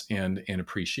acceptance and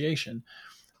appreciation.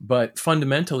 But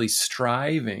fundamentally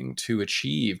striving to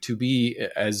achieve, to be,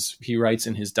 as he writes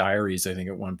in his diaries, I think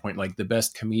at one point, like the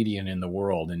best comedian in the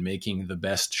world and making the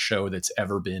best show that's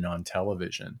ever been on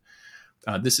television.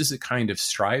 This is a kind of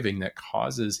striving that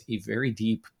causes a very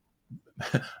deep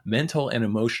mental and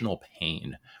emotional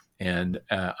pain. And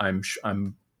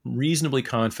I'm reasonably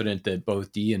confident that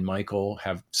both Dee and Michael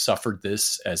have suffered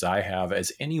this, as I have,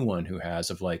 as anyone who has,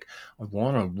 of like, I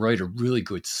want to write a really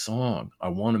good song. I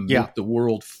want to make the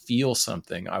world feel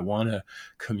something. I want to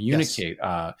communicate.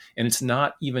 Yes. And it's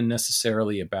not even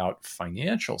necessarily about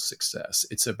financial success.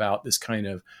 It's about this kind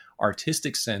of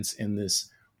artistic sense and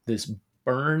this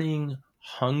burning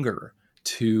hunger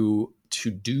to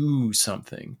do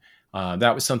something.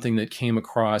 That was something that came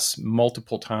across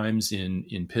multiple times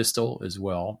in Pistol as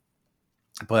well,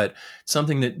 but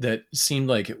something that seemed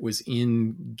like it was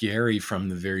in Gary from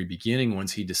the very beginning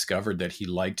once he discovered that he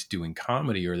liked doing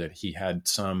comedy or that he had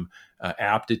some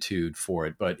aptitude for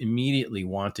it, but immediately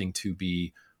wanting to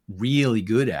be really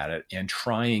good at it and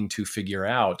trying to figure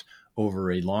out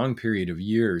over a long period of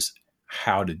years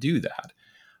how to do that.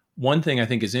 One thing I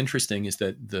think is interesting is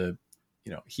that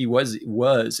he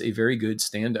was a very good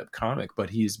stand-up comic,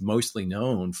 but he's mostly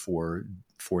known for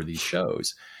these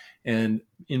shows. And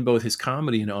in both his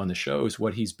comedy and on the shows,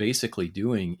 what he's basically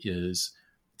doing is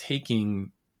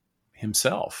taking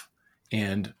himself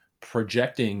and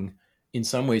projecting, in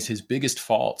some ways, his biggest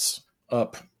faults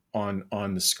up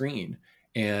on the screen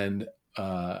and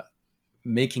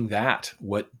making that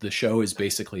what the show is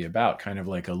basically about. Kind of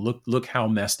like a look how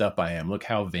messed up I am. Look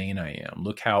how vain I am.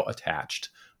 Look how attached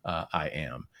I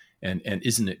am. And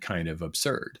isn't it kind of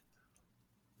absurd?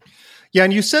 Yeah.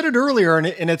 And you said it earlier,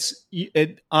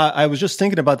 and I was just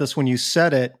thinking about this when you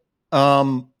said it.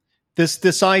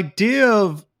 This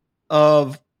idea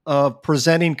of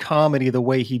presenting comedy the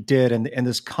way he did, and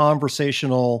this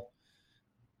conversational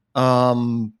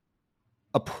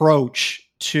approach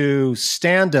to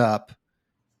stand up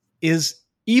is,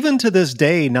 even to this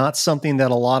day, not something that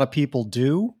a lot of people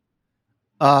do.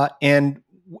 And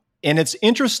it's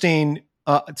interesting.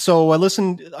 So I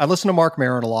listen to Marc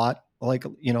Maron a lot. Like,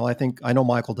 I know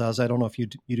Michael does. I don't know if you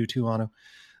do too, Anu.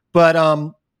 But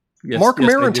Marc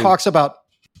Maron talks about.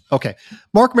 Okay,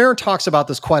 Marc Maron talks about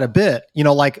this quite a bit.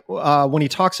 When he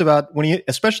talks about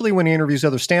especially when he interviews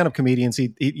other stand-up comedians,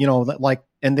 he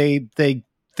and they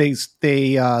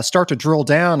start to drill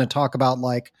down and talk about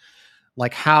like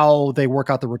how they work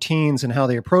out the routines and how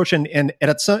they approach. And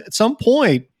at some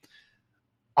point,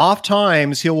 oft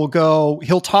times he'll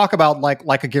talk about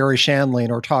like a Gary Shandling,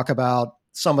 or talk about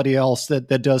somebody else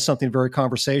that does something very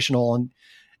conversational.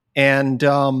 And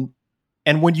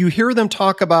when you hear them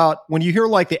when you hear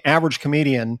like the average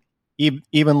comedian,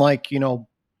 even like,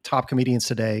 top comedians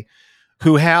today,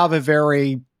 who have a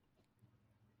very,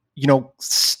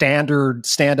 standard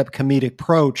stand-up comedic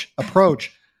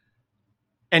approach,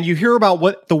 and you hear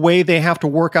about the way they have to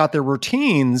work out their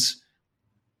routines,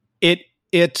 it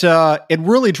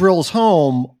really drills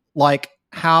home like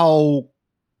how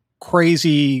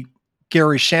crazy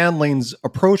Gary Shandling's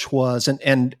approach was,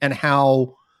 and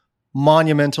how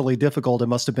monumentally difficult it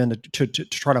must have been to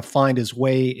try to find his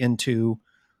way into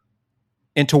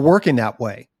working that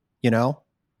way, Yeah,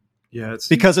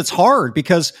 because it's hard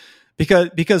because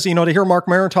to hear Marc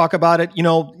Maron talk about it,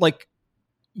 like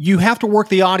you have to work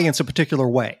the audience a particular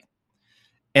way,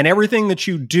 and everything that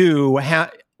you do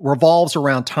revolves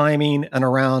around timing and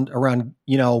around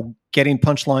getting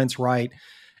punchlines right.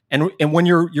 And when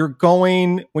you're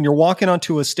walking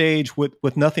onto a stage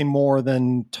with nothing more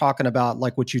than talking about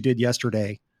like what you did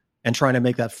yesterday and trying to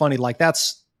make that funny, like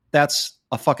that's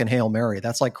a fucking Hail Mary.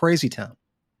 That's like Crazy Town.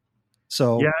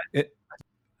 So yeah,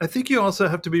 I think you also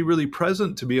have to be really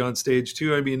present to be on stage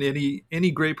too. I mean,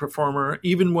 any great performer,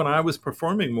 even when I was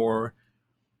performing more,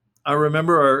 I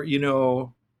remember,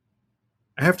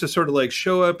 I have to sort of like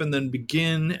show up and then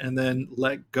begin and then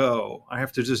let go. I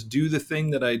have to just do the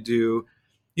thing that I do.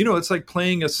 It's like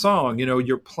playing a song.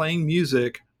 You're playing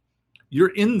music.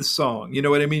 You're in the song. You know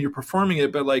what I mean? You're performing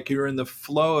it, but like you're in the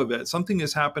flow of it. Something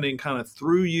is happening kind of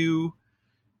through you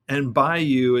and by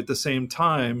you at the same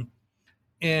time.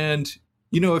 And,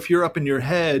 if you're up in your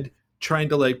head trying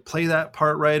to like play that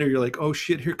part right, or you're like, oh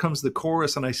shit, here comes the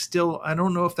chorus. And I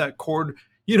don't know if that chord,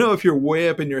 if you're way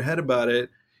up in your head about it,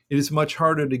 it is much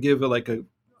harder to give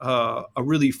a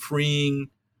really freeing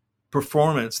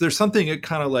performance. There's something that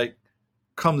kind of like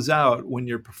comes out when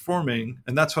you're performing.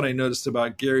 And that's what I noticed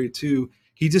about Gary too.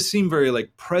 He just seemed very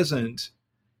like present.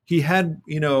 He had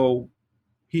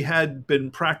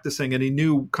been practicing and he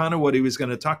knew kind of what he was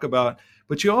going to talk about,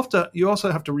 but you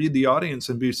also have to read the audience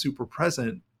and be super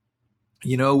present,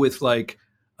 with like,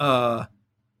 oh,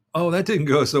 that didn't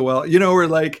go so well, or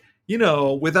like,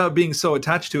 without being so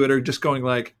attached to it, or just going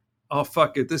like, oh,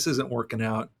 fuck it, this isn't working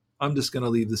out, I'm just going to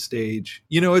leave the stage.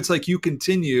 It's like you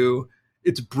continue.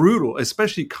 It's brutal,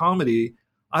 especially comedy.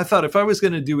 I thought if I was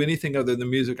going to do anything other than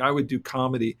music, I would do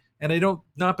comedy. And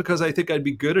not because I think I'd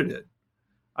be good at it.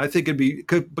 I think it'd be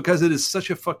because it is such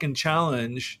a fucking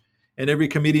challenge. And every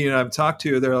comedian I've talked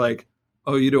to, they're like,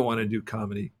 oh, you don't want to do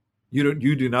comedy. You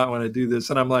do not want to do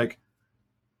this. And I'm like,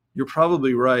 you're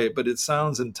probably right, but it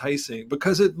sounds enticing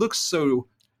because it looks so.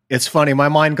 It's funny. My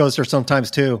mind goes there sometimes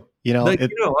too.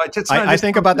 I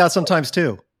think about that sometimes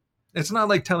too. It's not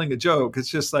like telling a joke. It's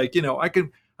just like, I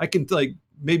can like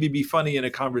maybe be funny in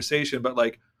a conversation, but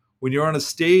like when you're on a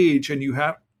stage and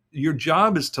your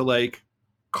job is to like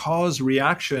cause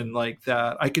reaction like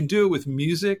that. I can do it with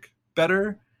music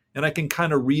better and I can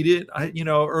kind of read it.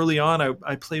 Early on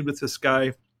I played with this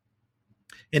guy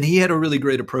and he had a really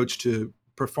great approach to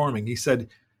performing. He said,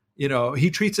 he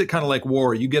treats it kind of like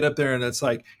war. You get up there and it's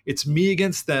like, it's me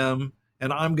against them.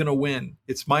 And I'm going to win.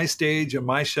 It's my stage and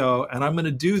my show, and I'm going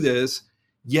to do this,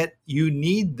 yet you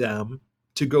need them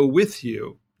to go with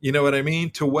you. You know what I mean?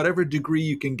 To whatever degree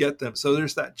you can get them. So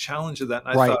there's that challenge of that.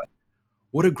 And I thought,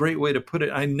 what a great way to put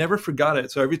it. I never forgot it.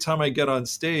 So every time I get on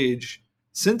stage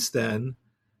since then,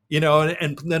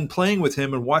 and then playing with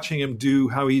him and watching him do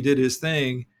how he did his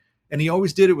thing, and he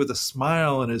always did it with a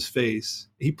smile on his face.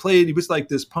 He was like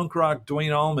this punk rock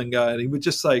Duane Allman guy, and he would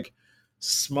just like,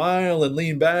 smile and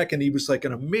lean back, and he was like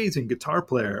an amazing guitar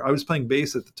player. I was playing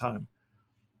bass at the time,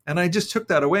 and I just took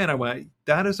that away and I went,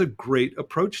 that is a great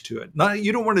approach to it. Not,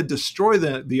 you don't want to destroy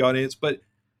the audience, but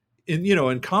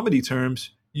in comedy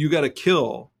terms, you got to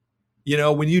kill.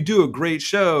 When you do a great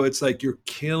show, it's like you're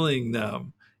killing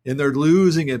them and they're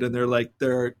losing it, and they're like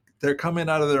they're coming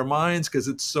out of their minds because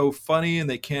it's so funny and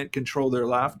they can't control their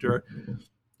laughter.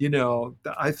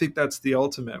 I think that's the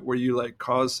ultimate, where you like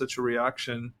cause such a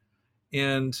reaction.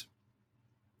 And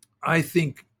I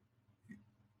think,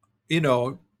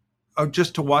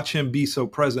 just to watch him be so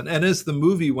present. And as the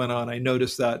movie went on, I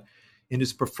noticed that in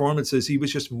his performances, he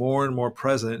was just more and more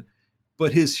present.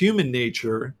 But his human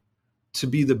nature to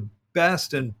be the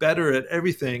best and better at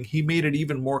everything, he made it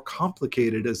even more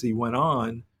complicated as he went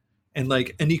on. And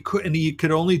he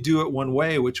could only do it one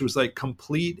way, which was like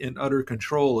complete and utter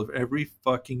control of every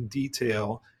fucking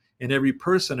detail and every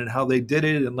person and how they did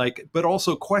it, and like, but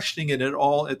also questioning it at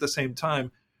all at the same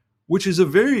time, which is a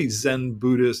very Zen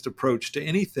Buddhist approach to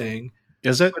anything.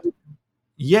 Is it?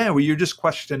 Yeah, where you're just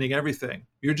questioning everything.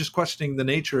 You're just questioning the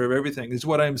nature of everything. Is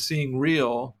what I'm seeing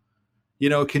real?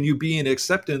 Can you be in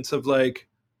acceptance of like,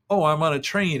 oh, I'm on a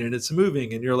train and it's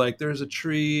moving, and you're like, there's a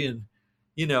tree, and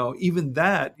even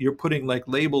that you're putting like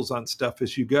labels on stuff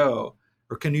as you go,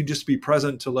 or can you just be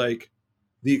present to like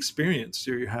the experience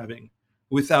you're having?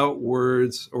 Without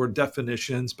words or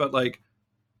definitions, but like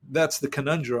that's the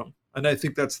conundrum. And I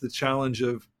think that's the challenge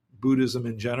of Buddhism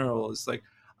in general, is like,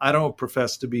 I don't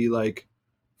profess to be like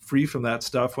free from that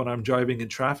stuff when I'm driving in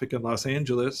traffic in Los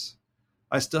Angeles.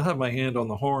 I still have my hand on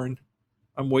the horn.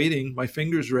 I'm waiting, my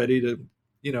finger's ready to,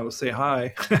 say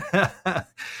hi.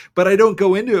 But I don't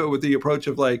go into it with the approach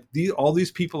of like, all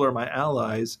these people are my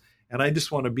allies and I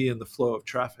just want to be in the flow of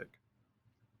traffic.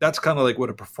 That's kind of like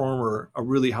what a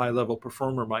really high level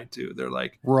performer might do. They're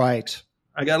like, right,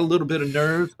 I got a little bit of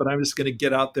nerves, but I'm just going to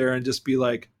get out there and just be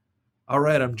like, all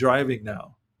right, I'm driving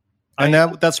now. And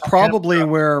that's probably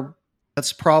where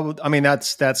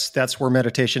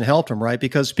meditation helped him, right?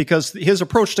 Because his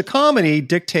approach to comedy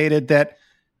dictated that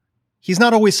he's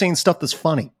not always saying stuff that's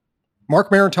funny.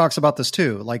 Marc Maron talks about this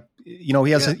too. Like, he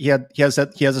has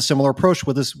a similar approach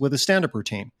with his stand-up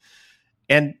routine.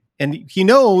 And he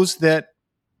knows that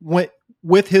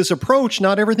with his approach,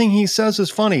 not everything he says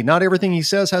is funny. Not everything he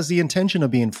says has the intention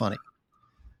of being funny.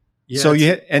 Yeah, so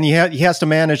he has to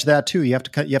manage that too. You have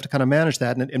to kind of manage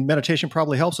that, and meditation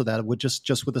probably helps with that. With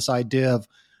just with this idea of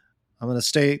I'm going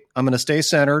to stay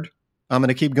centered. I'm going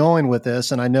to keep going with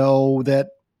this, and I know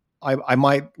that I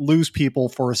might lose people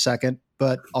for a second,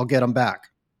 but I'll get them back.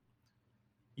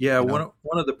 Yeah, one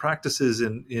of the practices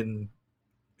in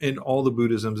all the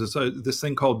Buddhisms is this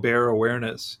thing called bare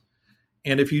awareness,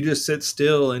 and if you just sit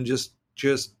still and just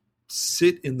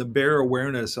sit in the bare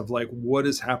awareness of like what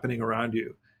is happening around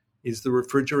you. Is the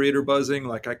refrigerator buzzing?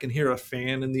 Like I can hear a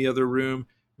fan in the other room.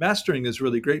 Mastering is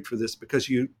really great for this because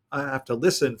I have to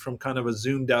listen from kind of a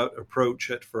zoomed out approach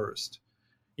at first,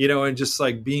 and just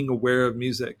like being aware of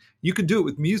music. You could do it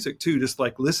with music too, just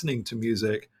like listening to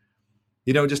music,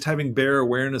 just having bare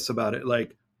awareness about it.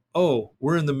 Like, oh,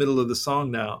 we're in the middle of the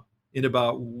song now. In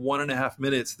about 1.5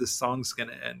 minutes, this song's going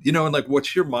to end, and like,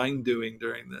 what's your mind doing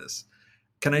during this?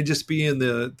 Can I just be in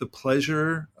the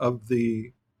pleasure of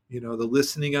the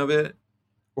listening of it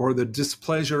or the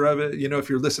displeasure of it? If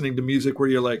you're listening to music where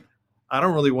you're like, I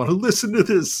don't really want to listen to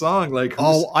this song. Like,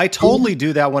 I totally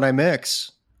do that when I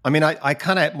mix. I mean,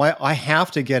 I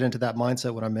have to get into that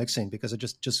mindset when I'm mixing because it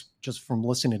just from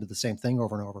listening to the same thing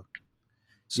over and over.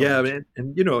 So yeah. Man.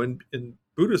 And, in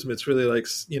Buddhism, it's really like,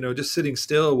 just sitting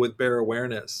still with bare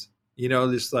awareness,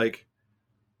 just like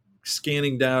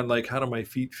scanning down, like, how do my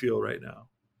feet feel right now?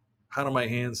 How do my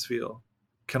hands feel?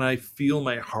 Can I feel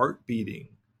my heart beating?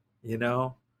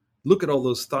 Look at all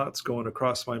those thoughts going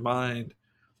across my mind.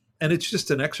 And it's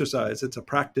just an exercise. It's a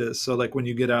practice. So like when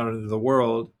you get out into the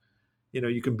world,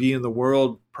 you can be in the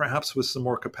world perhaps with some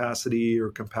more capacity or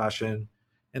compassion.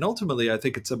 And ultimately, I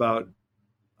think it's about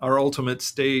our ultimate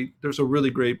state. There's a really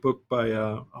great book by,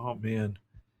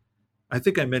 I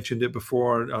think I mentioned it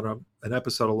before on an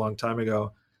episode a long time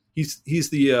ago. He's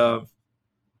the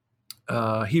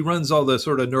he runs all the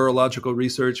sort of neurological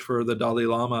research for the Dalai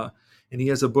Lama, and he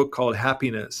has a book called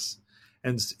Happiness.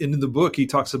 And in the book, he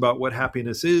talks about what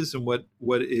happiness is and what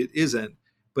it isn't,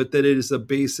 but that it is a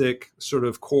basic sort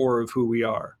of core of who we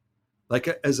are, like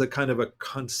as a kind of a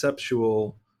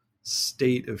conceptual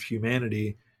state of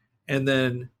humanity. And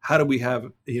then how do we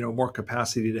have, more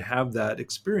capacity to have that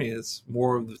experience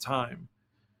more of the time?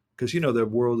 Because, the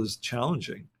world is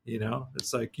challenging.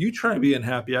 It's like you try being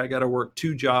happy. I got to work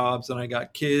 2 jobs and I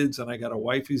got kids and I got a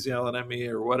wife who's yelling at me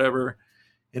or whatever.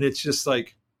 And it's just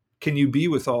like, can you be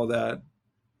with all that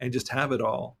and just have it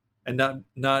all and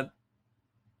not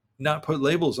put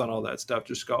labels on all that stuff?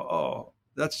 Just go, oh,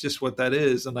 that's just what that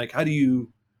is. And like, how do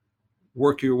you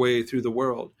work your way through the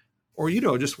world? Or,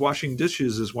 just washing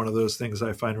dishes is one of those things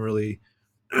I find really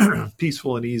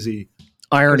peaceful and easy.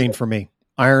 Ironing for me.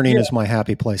 Ironing is my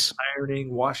happy place.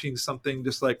 Ironing, washing something,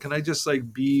 just like, can I just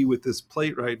like be with this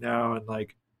plate right now and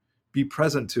like be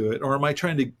present to it? Or am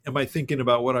I thinking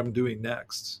about what I'm doing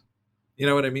next? You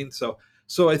know what I mean? So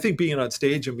I think being on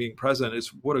stage and being present is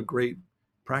what a great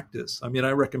practice. I mean,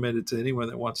 I recommend it to anyone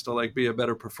that wants to like be a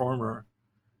better performer,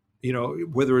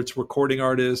 whether it's recording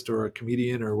artist or a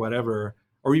comedian or whatever,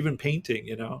 or even painting,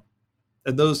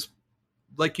 and those,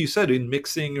 like you said, in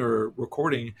mixing or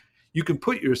recording, you can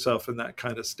put yourself in that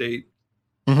kind of state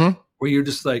where you're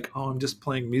just like, oh, I'm just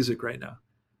playing music right now.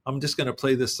 I'm just going to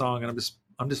play this song and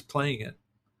I'm just playing it.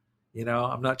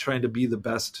 I'm not trying to be the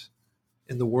best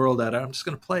in the world at it. I'm just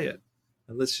going to play it.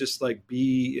 And let's just like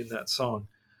be in that song.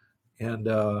 And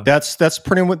that's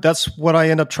pretty much, that's what I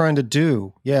end up trying to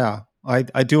do. Yeah. I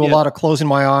do a lot of closing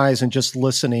my eyes and just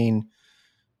listening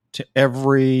to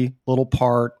every little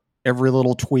part, every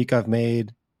little tweak I've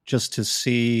made just to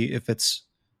see if it's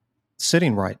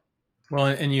sitting right. Well,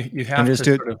 and you have to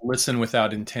sort of listen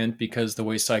without intent, because the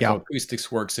way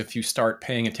psychoacoustics works, if you start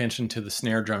paying attention to the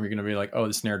snare drum, you're going to be like, oh,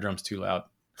 the snare drum's too loud.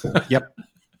 Yep.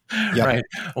 Right.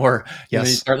 Or you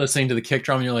start listening to the kick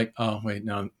drum and you're like, oh, wait,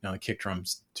 no, the kick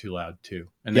drum's too loud too.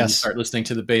 And then you start listening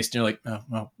to the bass and you're like, oh,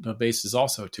 well, the bass is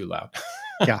also too loud.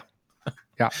 Yeah.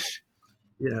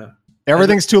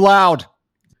 Everything's too loud.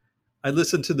 I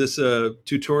listened to this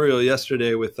tutorial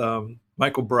yesterday with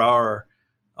Michael Brower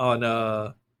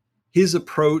on his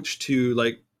approach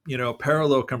to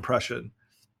parallel compression.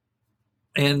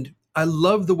 And I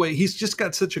love the way he's just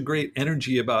got such a great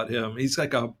energy about him. He's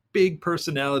like a big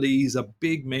personality. He's a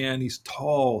big man. He's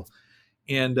tall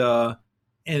and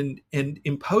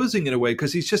imposing in a way,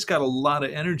 because he's just got a lot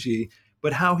of energy.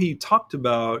 But how he talked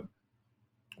about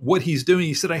what he's doing,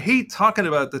 he said, I hate talking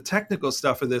about the technical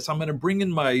stuff of this. I'm going to bring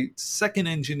in my second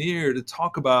engineer to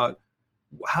talk about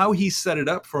how he set it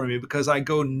up for me, because I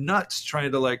go nuts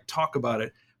trying to talk about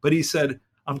it. But he said,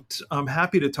 I'm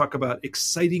happy to talk about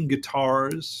exciting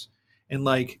guitars and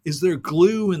is there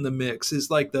glue in the mix? Is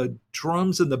the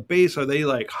drums and the bass, are they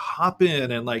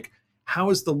hopping and how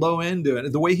is the low end doing?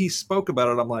 And the way he spoke about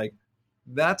it, I'm like,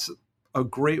 that's a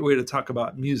great way to talk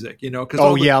about music, you know?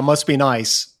 It must be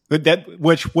nice.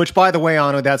 Which by the way,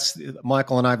 Anu, that's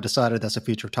Michael and I have decided that's a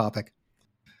future topic.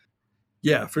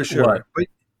 Yeah, for sure.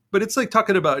 But it's like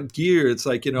talking about gear. It's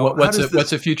like, you know, what's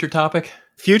a future topic?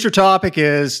 Future topic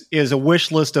is a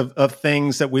wish list of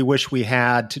things that we wish we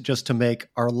had to make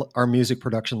our music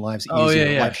production lives easier. Oh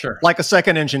yeah, sure. Like a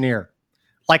second engineer,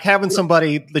 like having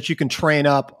somebody that you can train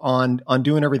up on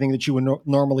doing everything that you would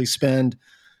normally spend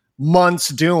months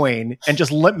doing, and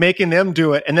just making them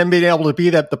do it, and then being able to be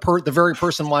the very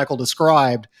person Michael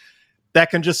described that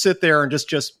can just sit there and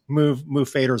just move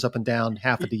faders up and down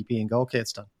half a dB and go, okay,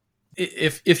 it's done.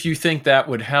 If you think that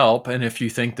would help, and if you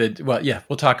think that, well, yeah,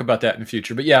 we'll talk about that in the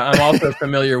future. But yeah, I'm also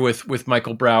familiar with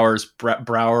Michael Brauer's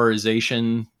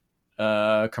Brauerization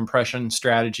compression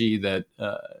strategy that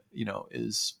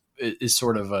is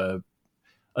sort of a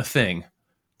thing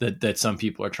that some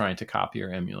people are trying to copy or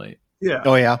emulate. Yeah.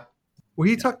 Oh yeah. Well,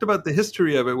 he talked about the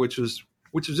history of it, which was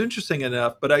interesting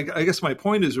enough. But I guess my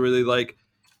point is really like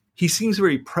he seems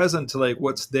very present to like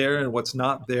what's there and what's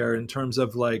not there in terms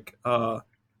of like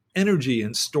energy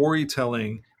and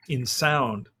storytelling in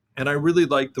sound. And I really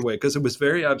liked the way, because it was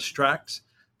very abstract,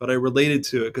 but I related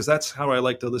to it, because that's how I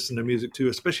like to listen to music too,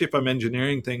 especially if I'm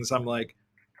engineering things. I'm like,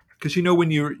 because you know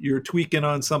when you're tweaking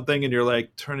on something and you're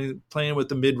like playing with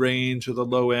the mid range or the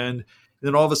low end, and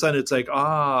then all of a sudden it's like,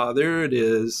 there it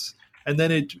is, and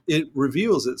then it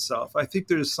reveals itself. I think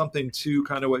there's something to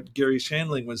kind of what Gary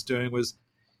Shandling was doing, was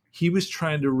he was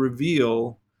trying to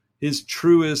reveal his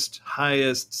truest,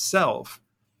 highest self.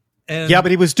 And yeah,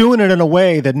 but he was doing it in a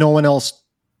way that no one else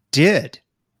did.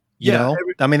 You know,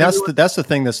 that's the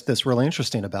thing that's really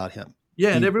interesting about him.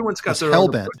 Yeah, and everyone's got their own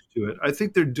approach to it. I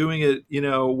think they're doing it, you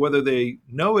know, whether they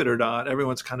know it or not,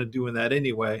 everyone's kind of doing that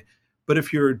anyway. But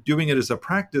if you're doing it as a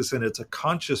practice, and it's a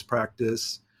conscious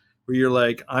practice where you're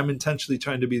like, I'm intentionally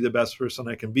trying to be the best person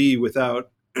I can be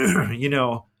without, you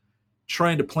know,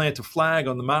 trying to plant a flag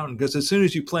on the mountain. Because as soon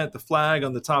as you plant the flag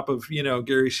on the top of, you know,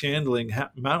 Gary Shandling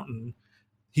mountain,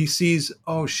 he sees,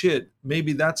 oh shit,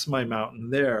 maybe that's my mountain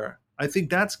there. I think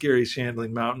that's Gary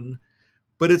Shandling mountain.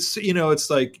 But it's, you know, it's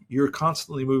like you're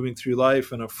constantly moving through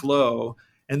life in a flow,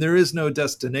 and there is no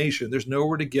destination. There's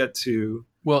nowhere to get to.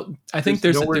 Well, I think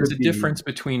there's a difference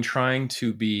between trying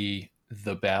to be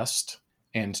the best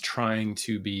and trying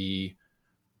to be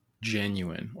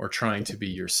genuine or trying to be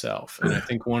yourself. And I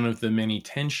think one of the many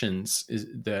tensions is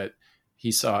that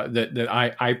he saw that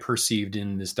I perceived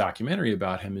in this documentary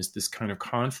about him is this kind of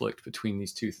conflict between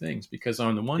these two things. Because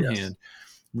on the one hand,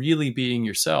 really being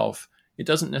yourself, it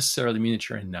doesn't necessarily mean that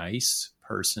you're a nice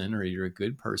person or you're a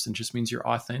good person. It just means you're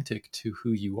authentic to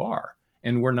who you are.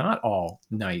 And we're not all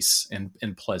nice and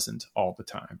pleasant all the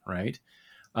time, right?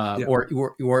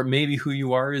 Or maybe who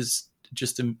you are is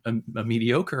just a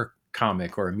mediocre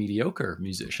comic or a mediocre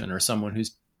musician or someone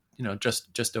who's, you know,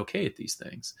 just okay at these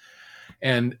things.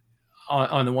 And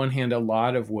on the one hand, a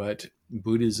lot of what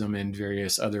Buddhism and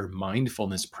various other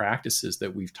mindfulness practices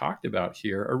that we've talked about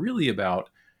here are really about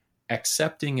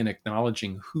accepting and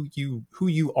acknowledging who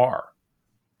you are,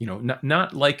 you know,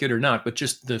 not like it or not, but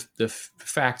just the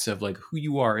facts of like who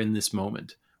you are in this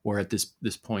moment or at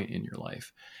this point in your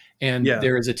life. And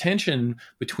there is a tension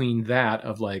between that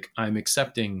of like, I'm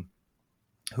accepting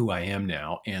who I am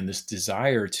now, and this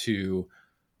desire to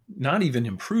not even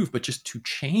improve, but just to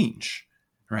change.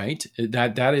 Right.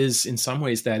 That is, in some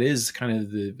ways, that is kind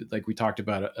of the, like we talked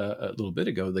about a little bit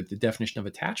ago, like the definition of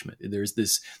attachment. There's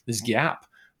this gap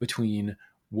between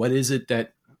what is it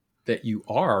that you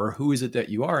are, who is it that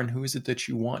you are, and who is it that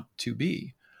you want to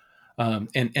be.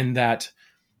 And that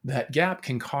gap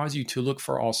can cause you to look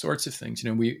for all sorts of things.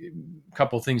 You know, a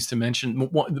couple of things to mention.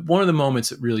 One of the moments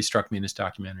that really struck me in this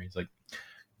documentary is like,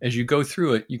 as you go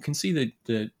through it, you can see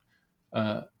that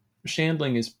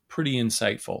Shandling is pretty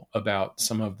insightful about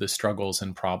some of the struggles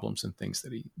and problems and things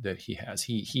that he has.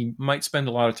 He might spend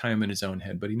a lot of time in his own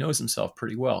head, but he knows himself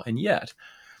pretty well. And yet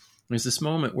there's this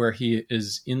moment where he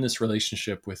is in this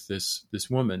relationship with this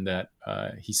woman that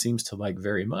he seems to like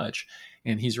very much.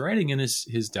 And he's writing in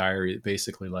his diary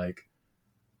basically like,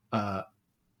 I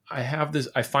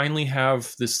finally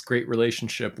have this great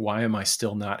relationship. Why am I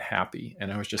still not happy?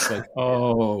 And I was just like,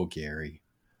 oh, Gary.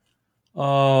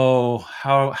 Oh,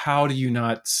 how do you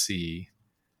not see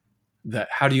that?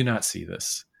 How do you not see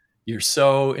this? You're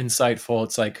so insightful.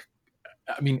 It's like,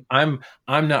 I mean, I'm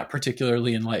not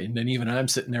particularly enlightened, and even I'm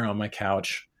sitting there on my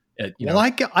couch at, you know, I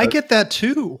get that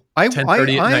too.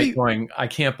 10:30 at night going, I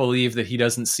can't believe that he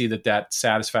doesn't see that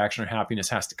satisfaction or happiness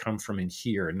has to come from in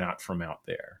here and not from out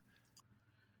there.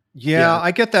 Yeah,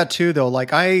 I get that too, though.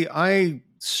 Like I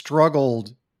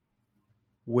struggled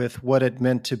with what it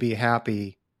meant to be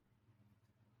happy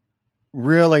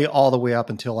really all the way up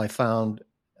until I found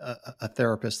a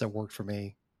therapist that worked for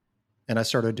me. And I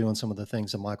started doing some of the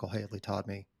things that Michael Haley taught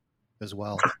me as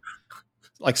well.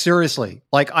 Like, seriously,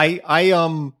 like I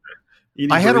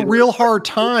had a real hard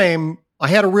time. I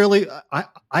had a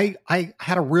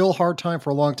real hard time for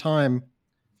a long time.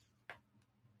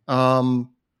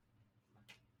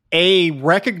 A,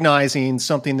 recognizing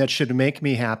something that should make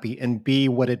me happy, and B,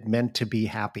 what it meant to be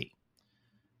happy.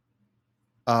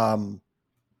 And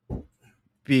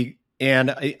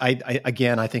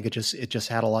I think it just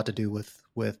had a lot to do with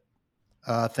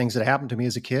things that happened to me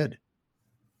as a kid.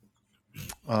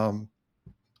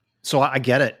 So I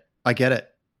get it.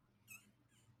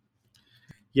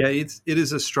 Yeah, it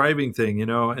is a striving thing, you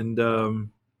know, and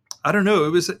I don't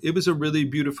know. It was a really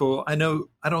beautiful. I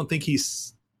don't think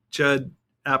Judd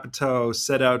Apatow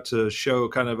set out to show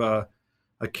kind of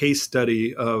a case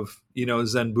study of, you know,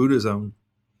 Zen Buddhism,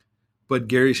 but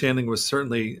Gary Shandling was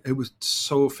certainly. It was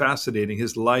so fascinating,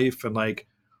 his life, and like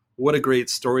what a great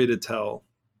story to tell,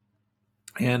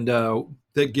 and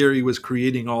that Gary was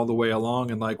creating all the way along,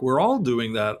 and like we're all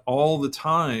doing that all the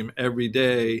time, every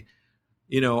day,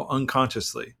 you know,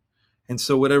 unconsciously. And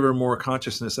so whatever more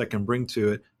consciousness I can bring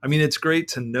to it, I mean, it's great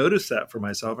to notice that for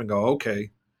myself and go,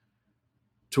 okay,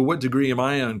 to what degree am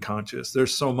I unconscious?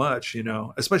 There's so much, you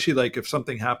know, especially like if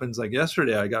something happens, like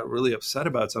yesterday, I got really upset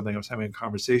about something. I was having a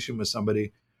conversation with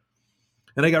somebody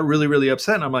and I got really, really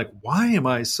upset. And I'm like, why am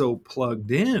I so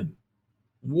plugged in?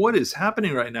 What is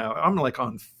happening right now? I'm like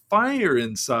on fire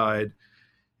inside.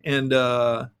 And,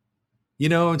 you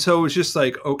know, and so it was just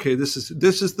like, okay, this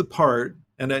is the part.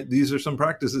 And these are some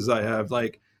practices I have.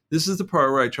 Like, this is the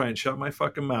part where I try and shut my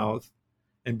fucking mouth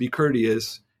and be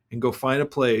courteous and go find a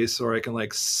place where I can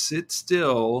like sit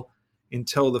still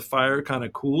until the fire kind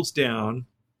of cools down.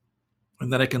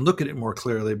 And then I can look at it more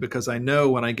clearly, because I know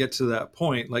when I get to that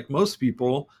point, like most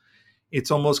people,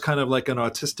 it's almost kind of like an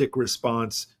autistic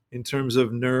response in terms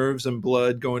of nerves and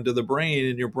blood going to the brain,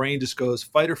 and your brain just goes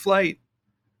fight or flight.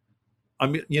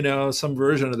 I'm, you know, some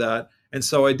version of that. And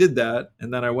so I did that.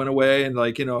 And then I went away, and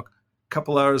like, you know, a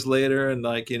couple hours later, and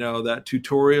like, you know, that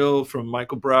tutorial from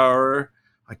Michael Brower,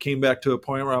 I came back to a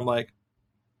point where I'm like,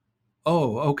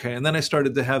 oh, okay. And then I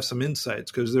started to have some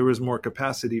insights, because there was more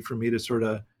capacity for me to sort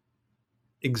of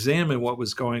examine what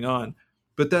was going on.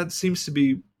 But that seems to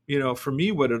be, you know, for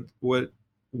me, what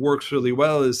works really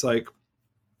well is like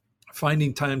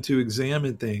finding time to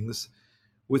examine things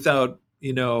without,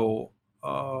 you know,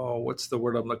 what's the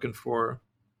word I'm looking for?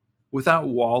 Without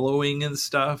wallowing in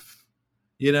stuff,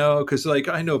 you know, because like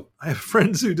I know I have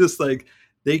friends who just like,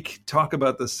 they talk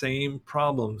about the same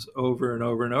problems over and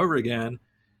over and over again,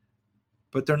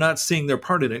 but they're not seeing their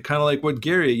part in it. Kind of like what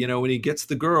Gary, you know, when he gets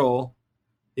the girl,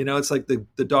 you know, it's like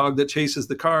the dog that chases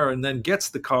the car and then gets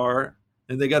the car,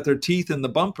 and they got their teeth in the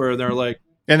bumper, and they're like,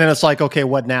 and then it's like, okay,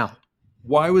 what now?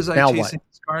 Why was I now chasing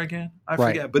this car again? I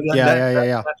right. forget. But yeah.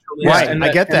 Really right. And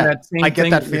I get that. I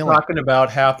get that feeling. You're talking about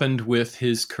happened with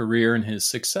his career and his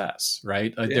success,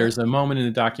 right? There's a moment in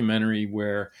the documentary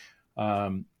where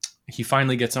he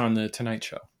finally gets on the Tonight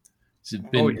Show.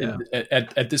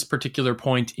 At this particular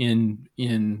point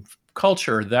in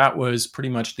culture, that was pretty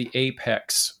much the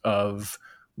apex of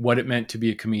what it meant to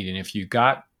be a comedian. If you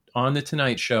got on the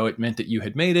Tonight Show, it meant that you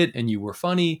had made it and you were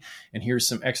funny, and here's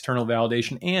some external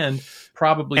validation, and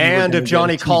probably. And if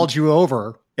Johnny called you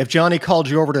over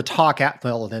to talk at,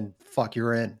 well, then fuck,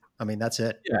 you're in. I mean, that's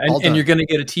it. Yeah, and you're going to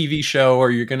get a TV show,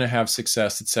 or you're going to have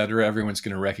success, et cetera. Everyone's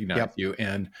going to recognize you.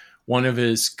 And one of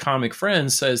his comic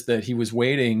friends says that he was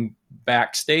waiting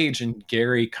backstage, and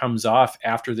Gary comes off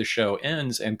after the show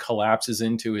ends and collapses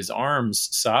into his arms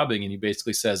sobbing. And he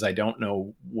basically says, I don't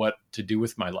know what to do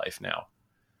with my life now,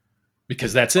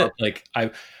 because that's it. Like I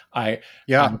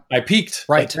peaked.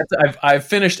 Right. Like, I've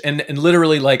finished, and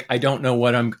literally, like, I don't know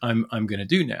what I'm going to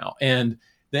do now. And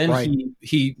then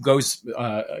he goes,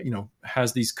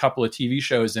 has these couple of TV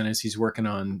shows, and as he's working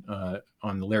on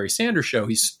the Larry Sanders Show,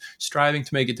 he's striving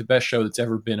to make it the best show that's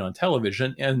ever been on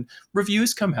television. And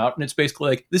reviews come out, and it's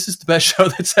basically like, this is the best show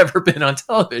that's ever been on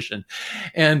television.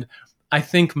 And I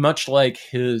think much like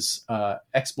his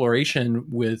exploration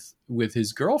with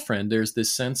his girlfriend, there's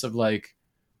this sense of like,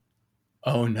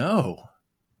 oh no,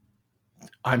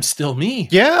 I'm still me.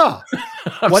 Yeah.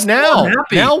 What now?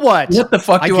 Happy. Now what? What the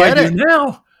fuck do I do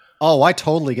now? Oh, I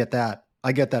totally get that.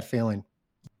 I get that feeling.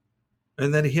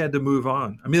 And then he had to move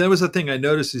on. I mean, that was the thing I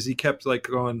noticed, is he kept like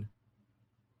going,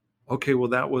 okay, well,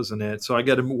 that wasn't it. So I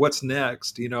got to, what's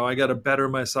next? You know, I got to better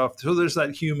myself. So there's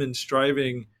that human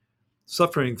striving,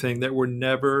 suffering thing that we're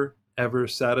never, ever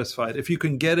satisfied. If you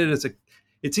can get it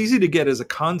it's easy to get as a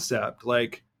concept,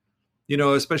 like, you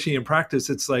know, especially in practice,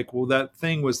 it's like, well, that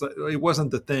thing was, it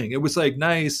wasn't the thing. It was like,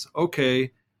 nice.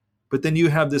 Okay. But then you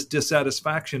have this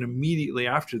dissatisfaction immediately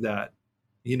after that.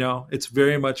 You know, it's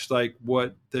very much like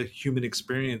what the human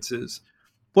experience is.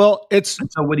 Well, so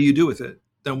what do you do with it?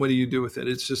 Then what do you do with it?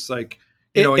 It's just like,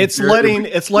 you know, it's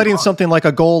letting something like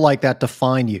a goal like that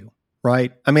define you,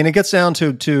 right? I mean, it gets down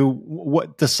to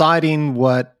what deciding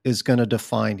what is going to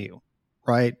define you,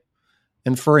 right?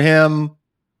 And for him,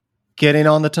 getting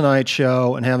on the Tonight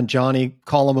Show and having Johnny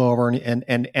call him over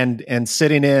and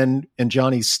sitting in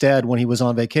Johnny's stead when he was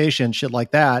on vacation, shit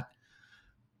like that.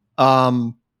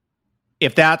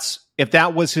 If that's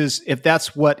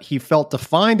what he felt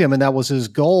defined him and that was his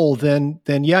goal, then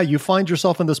yeah, you find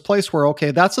yourself in this place where,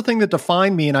 okay, that's the thing that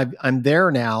defined me and I'm there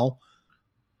now.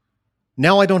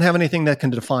 Now I don't have anything that can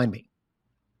define me.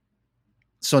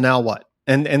 So now what?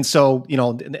 And so, you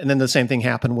know, and then the same thing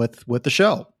happened with the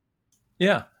show.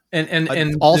 Yeah.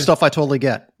 And all stuff I totally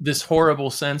get. This horrible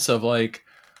sense of like,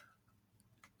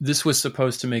 this was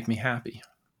supposed to make me happy.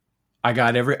 I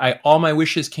got all my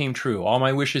wishes came true. All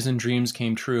my wishes and dreams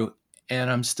came true,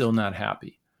 and I'm still not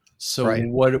happy. So right.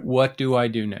 What do I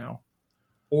do now?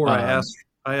 Or I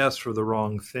asked for the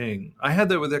wrong thing. I had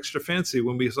that with Extra Fancy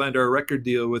when we signed our record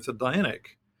deal with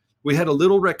Atlantic. We had a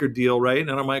little record deal, right?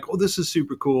 And I'm like, oh, this is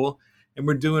super cool. And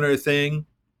we're doing our thing.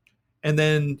 And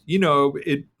then, you know,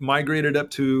 it migrated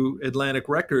up to Atlantic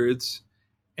Records.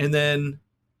 And then,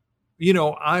 you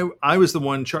know, I was the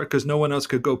one because no one else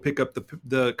could go pick up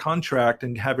the contract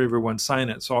and have everyone sign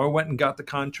it. So I went and got the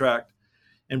contract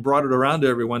and brought it around to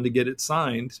everyone to get it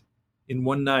signed in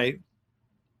one night.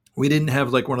 We didn't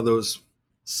have like one of those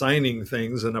signing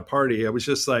things in a party. I was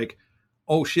just like,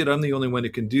 oh shit, I'm the only one who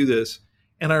can do this.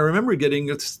 And I remember getting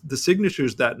the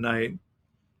signatures that night,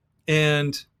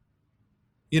 and,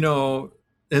 you know,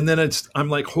 and then I'm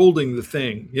like holding the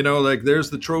thing, you know, like there's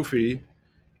the trophy.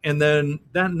 And then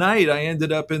that night I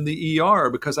ended up in the ER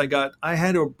because I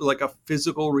had a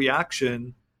physical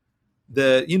reaction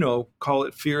that, you know, call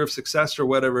it fear of success or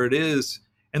whatever it is.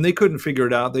 And they couldn't figure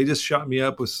it out. They just shot me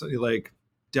up with like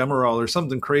Demerol or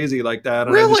something crazy like that.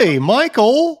 And really,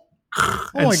 Michael? Oh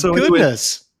my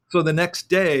goodness. So the next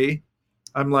day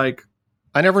I'm like,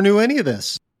 I never knew any of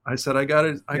this. I said, I got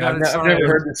it. I've never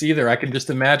heard this either. I can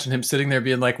just imagine him sitting there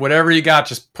being like, whatever you got,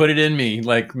 just put it in me.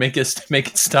 Like make it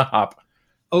stop.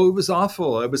 Oh, it was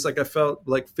awful. It was like, I felt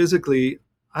like physically,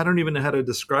 I don't even know how to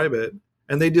describe it.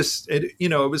 And it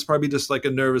was probably just like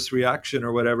a nervous reaction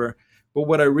or whatever. But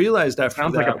what I realized after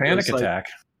sounds like a panic attack.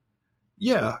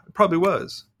 Yeah, it probably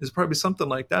was. It's probably something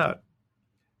like that.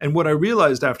 And what I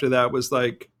realized after that was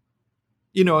like,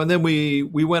 you know, and then we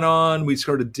went on, we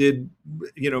sort of did,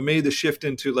 you know, made the shift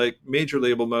into like major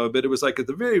label mode, but it was like at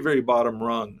the very, very bottom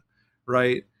rung,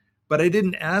 right? But I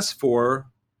didn't ask for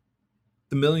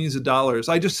the millions of dollars.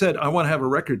 I just said, I want to have a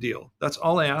record deal. That's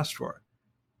all I asked for.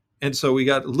 And so we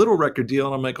got a little record deal,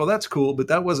 and I'm like, oh, that's cool.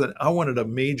 But I wanted a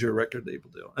major record label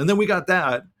deal. And then we got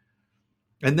that.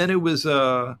 And then it was,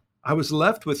 I was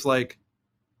left with like,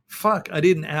 fuck, I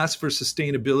didn't ask for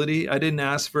sustainability. I didn't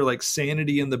ask for like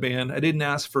sanity in the band. I didn't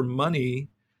ask for money.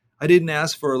 I didn't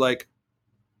ask for like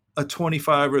a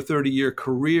 25 or 30 year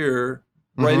career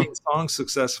writing songs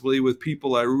successfully with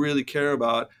people I really care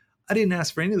about. I didn't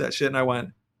ask for any of that shit. And I went,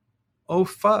 oh,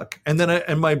 fuck. And then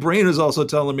and my brain is also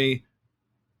telling me,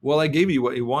 well, I gave you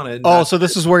what you wanted. Oh, so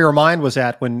this is where your mind was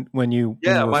at when you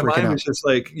yeah, when my mind out. Was just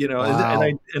like, you know, wow.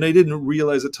 and I didn't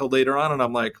realize it till later on. And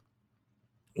I'm like,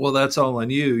 well, that's all on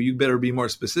you. You better be more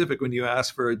specific when you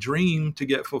ask for a dream to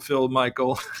get fulfilled,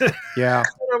 Michael. Yeah.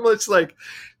 I'm just like,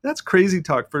 that's crazy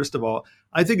talk. First of all,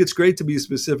 I think it's great to be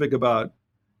specific about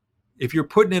if you're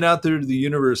putting it out there to the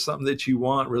universe, something that you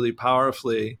want really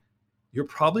powerfully, you're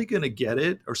probably going to get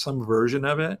it or some version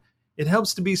of it. It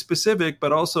helps to be specific,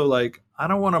 but also like, I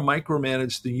don't want to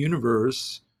micromanage the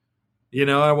universe, you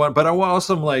know, but I want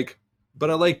also like, but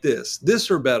I like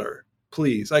this or better,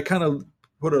 please. I kind of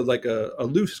put a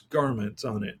loose garment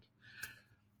on it.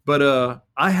 But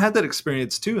I had that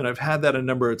experience too. And I've had that a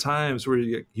number of times where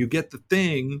you get the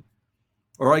thing,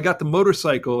 or I got the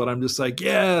motorcycle and I'm just like,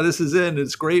 yeah, this is it. And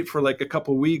it's great for like a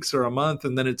couple weeks or a month.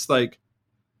 And then it's like,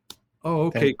 oh,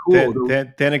 okay, cool.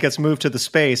 Then it gets moved to the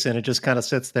space and it just kind of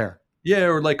sits there. Yeah,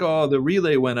 or like, oh, the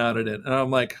relay went out of it. And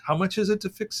I'm like, how much is it to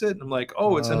fix it? And I'm like,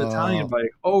 oh, it's an Italian bike.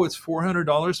 Oh, it's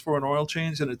 $400 for an oil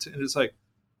change. And it's like,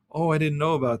 oh, I didn't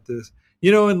know about this.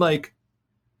 You know, and like,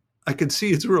 I could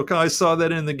see it's real. I saw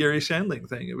that in the Gary Shandling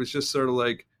thing. It was just sort of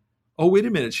like, oh, wait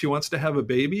a minute. She wants to have a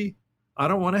baby. I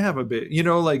don't want to have a baby. You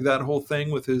know, like that whole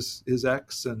thing with his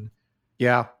ex. And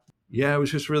yeah, it was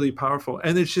just really powerful.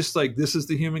 And it's just like, this is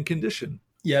the human condition.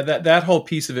 Yeah, that whole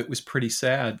piece of it was pretty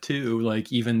sad too.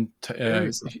 Like even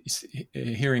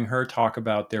hearing her talk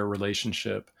about their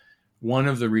relationship, one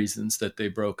of the reasons that they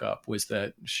broke up was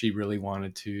that she really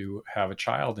wanted to have a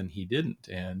child and he didn't.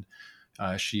 And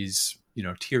she's,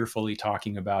 tearfully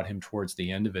talking about him towards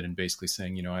the end of it and basically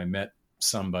saying, I met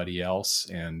somebody else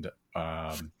and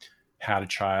had a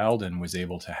child and was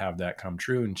able to have that come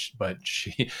true. And but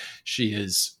she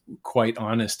is quite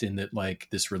honest in that, like,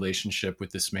 this relationship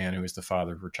with this man who is the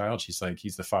father of her child, she's like,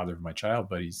 he's the father of my child,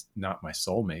 but he's not my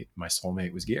soulmate. My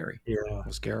soulmate was Gary. Yeah, it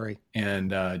was Gary.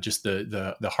 And just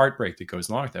the heartbreak that goes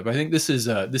along with that. But I think this is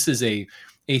a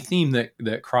theme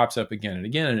that crops up again and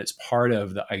again, and it's part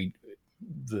of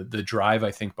the drive, I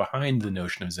think, behind the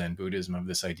notion of Zen Buddhism, of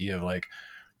this idea of, like,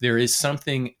 there is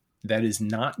something that is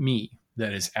not me,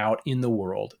 that is out in the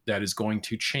world, that is going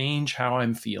to change how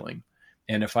I'm feeling.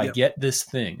 And if I get this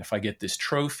thing, if I get this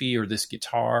trophy or this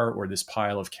guitar or this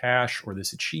pile of cash or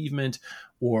this achievement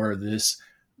or this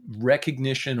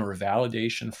recognition or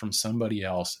validation from somebody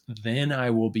else, then I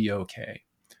will be okay.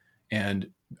 And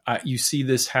you see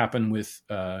this happen with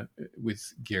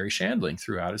Gary Shandling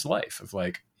throughout his life, of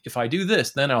like, if I do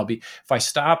this, then if I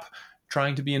stop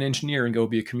trying to be an engineer and go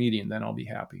be a comedian, then I'll be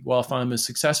happy. Well, if I'm a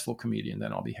successful comedian,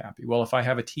 then I'll be happy. Well, if I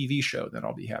have a TV show, then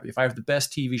I'll be happy. If I have the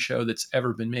best TV show that's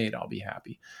ever been made, I'll be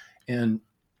happy. And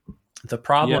the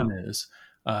problem is,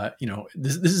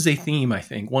 this is a theme, I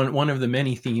think, one of the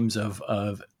many themes of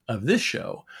this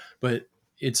show, but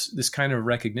it's this kind of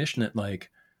recognition that, like,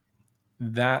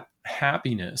 that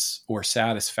happiness or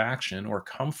satisfaction or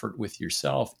comfort with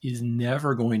yourself is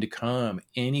never going to come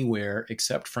anywhere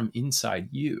except from inside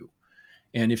you.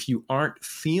 And if you aren't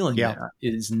feeling that,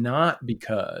 it is not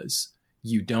because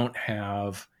you don't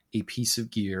have a piece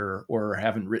of gear or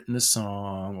haven't written a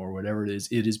song or whatever it is.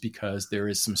 It is because there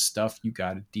is some stuff you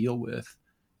got to deal with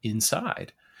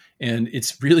inside. And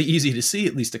it's really easy to see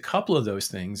at least a couple of those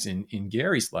things in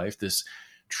Gary's life, this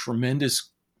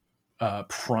tremendous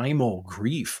primal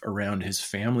grief around his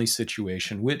family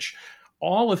situation, which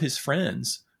all of his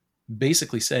friends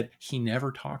basically said he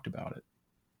never talked about it.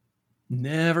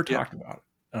 Never talked about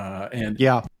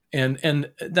it.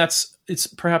 And it's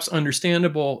perhaps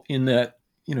understandable in that,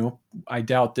 I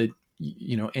doubt that,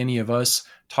 any of us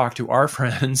talk to our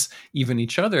friends, even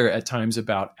each other at times,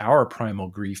 about our primal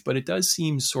grief, but it does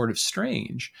seem sort of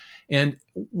strange. And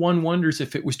one wonders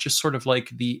if it was just sort of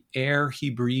like the air he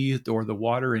breathed or the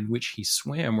water in which he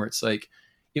swam, where it's like,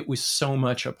 it was so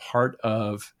much a part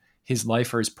of his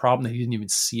life or his problem that he didn't even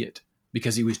see it,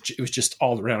 because it was just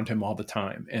all around him all the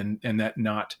time. And that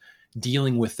not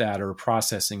dealing with that or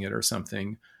processing it or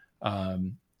something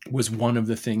was one of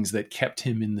the things that kept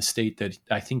him in the state that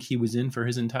I think he was in for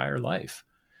his entire life.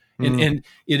 And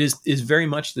it is very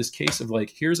much this case of, like,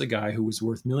 here's a guy who was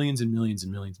worth millions and millions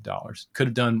and millions of dollars, could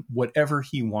have done whatever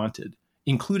he wanted,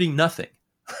 including nothing,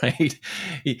 right?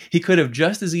 He could have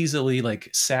just as easily, like,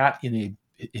 sat in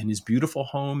his beautiful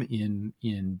home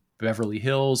in Beverly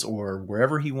Hills or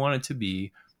wherever he wanted to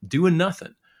be, doing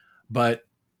nothing. But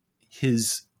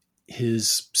his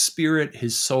spirit,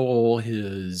 his soul,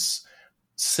 his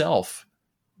self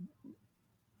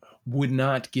would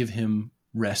not give him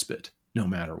respite, no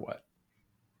matter what.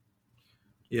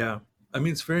 Yeah. I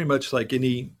mean, it's very much like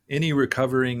any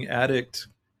recovering addict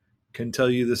can tell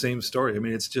you the same story. I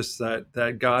mean, it's just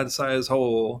that God-sized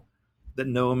hole that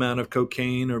no amount of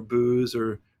cocaine or booze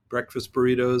or breakfast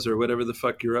burritos or whatever the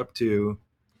fuck you're up to.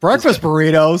 Breakfast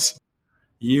burritos?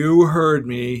 You heard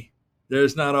me.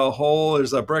 There's not a hole.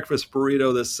 There's a breakfast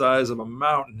burrito the size of a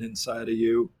mountain inside of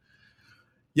you.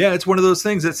 Yeah, it's one of those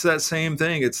things. It's that same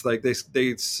thing. It's like they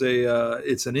say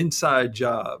it's an inside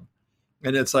job.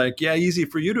 And it's like, yeah, easy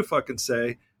for you to fucking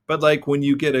say. But like when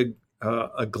you get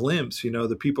a glimpse,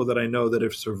 the people that I know that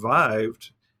have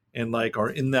survived and like are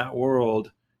in that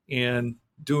world and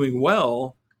doing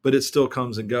well, but it still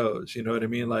comes and goes. You know what I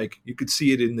mean? Like you could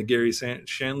see it in the Gary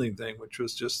Shandling thing, which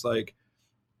was just like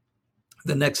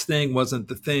the next thing wasn't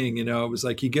the thing. It was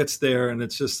like he gets there and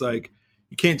it's just like,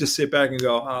 you can't just sit back and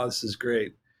go, oh, this is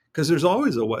great. Because there's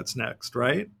always a what's next,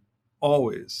 right?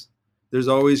 Always. There's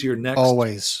always your next.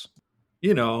 Always.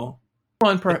 Well,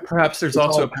 and perhaps there's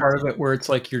also a part of it where it's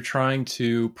like you're trying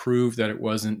to prove that it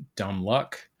wasn't dumb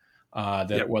luck,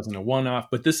 that it wasn't a one-off.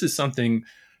 But this is something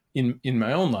in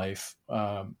my own life.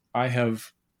 I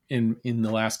have, in the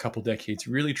last couple decades,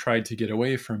 really tried to get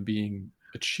away from being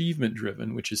achievement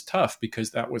driven, which is tough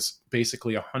because that was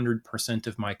basically 100%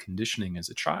 of my conditioning as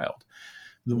a child.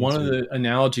 One of the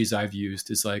analogies I've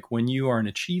used is like when you are an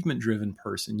achievement driven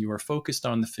person, you are focused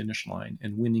on the finish line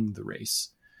and winning the race.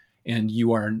 And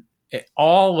you are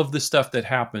all of the stuff that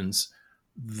happens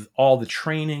all the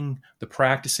training, the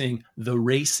practicing, the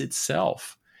race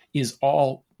itself is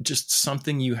all just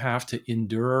something you have to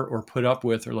endure or put up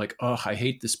with, or like, oh, I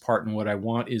hate this part, and what I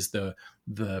want is the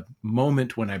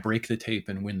moment when I break the tape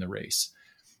and win the race.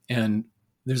 And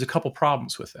there's a couple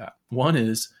problems with that. One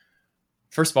is,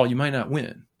 first of all, you might not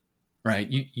win, right?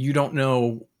 You don't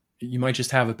know. You might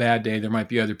just have a bad day. There might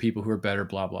be other people who are better,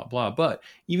 blah, blah, blah. But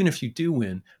even if you do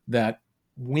win, that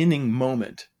winning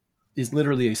moment is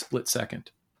literally a split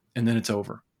second, and then it's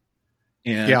over.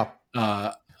 And,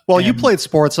 well, you played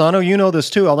sports, Ano. You know this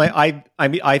too. I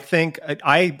think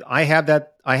I had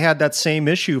that same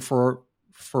issue for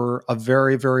a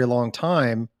very, very long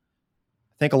time.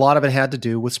 I think a lot of it had to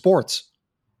do with sports.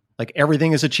 Like,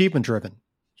 everything is achievement driven,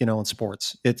 in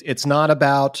sports. It's not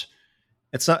about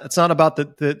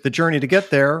the journey to get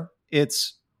there.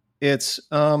 It's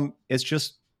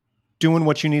just doing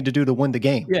what you need to do to win the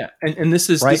game. Yeah. And this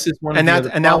is, right? This is one and of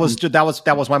that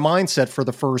was my mindset for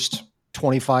the first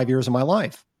 25 years of my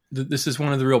life. This is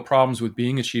one of the real problems with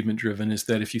being achievement driven, is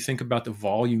that if you think about the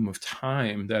volume of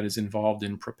time that is involved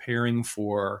in preparing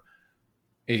for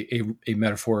a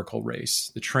metaphorical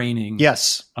race, the training,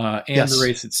 and the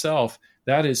race itself,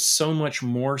 that is so much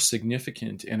more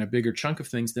significant and a bigger chunk of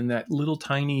things than that little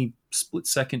tiny split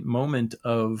second moment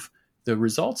of the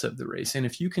results of the race. And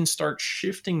if you can start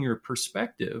shifting your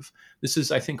perspective, this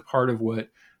is, I think, part of what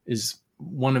is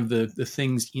one of the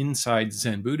things inside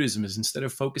Zen Buddhism, is instead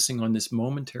of focusing on this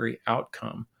momentary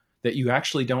outcome that you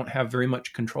actually don't have very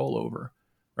much control over,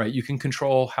 right? You can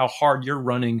control how hard you're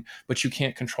running, but you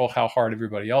can't control how hard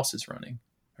everybody else is running,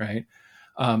 right?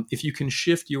 If you can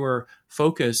shift your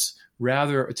focus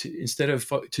rather to, instead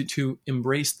of to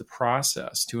embrace the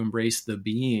process, to embrace the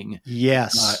being,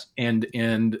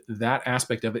 and that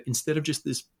aspect of it, instead of just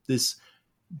this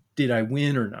did I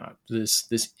win or not,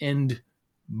 this end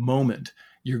moment,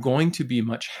 you're going to be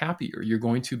much happier. You're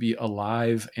going to be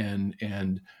alive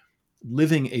and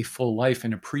living a full life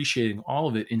and appreciating all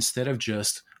of it, instead of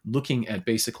just looking at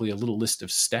basically a little list of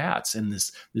stats and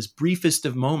this briefest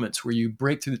of moments where you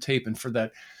break through the tape, and for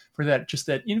that just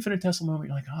that infinitesimal moment,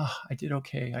 you're like, oh, I did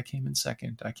okay. I came in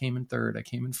second. I came in third. I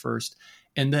came in first.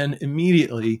 And then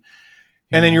immediately,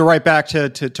 then you're right back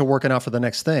to working out for the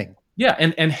next thing. Yeah,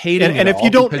 and hating and it if you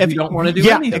don't want to do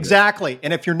anything. Exactly.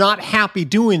 And if you're not happy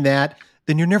doing that,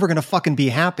 then you're never going to fucking be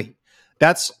happy.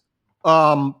 That's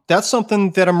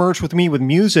something that emerged with me with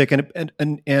music, and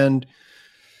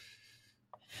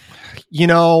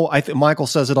I think Michael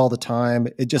says it all the time.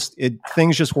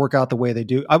 Things just work out the way they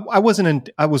do. I was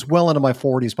well into my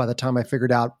 40s by the time I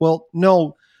figured out, well,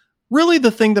 no, really the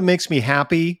thing that makes me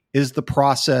happy is the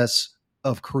process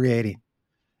of creating.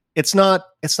 It's not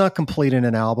completing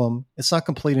an album. It's not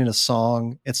completing a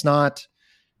song. It's not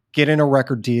getting a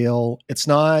record deal. It's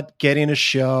not getting a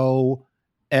show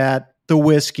at the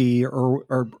Whiskey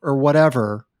or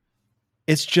whatever.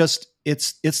 It's just,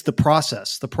 it's the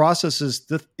process. The process is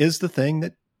the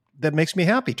thing that makes me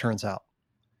happy, turns out.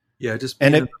 Yeah.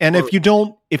 If you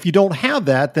don't have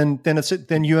that,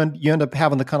 then you end up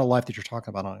having the kind of life that you're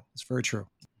talking about on it. It's very true.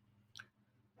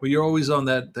 Well, you're always on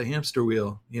the hamster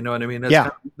wheel. You know what I mean?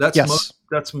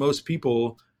 That's most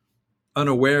people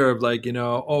unaware of, like,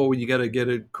 oh, you got to get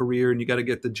a career and you got to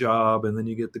get the job, and then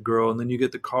you get the girl, and then you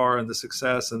get the car and the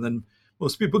success. And then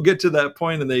most people get to that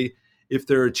point, and if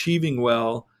they're achieving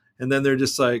well, and then they're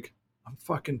just like, I'm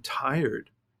fucking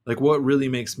tired. Like, what really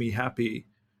makes me happy?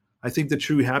 I think the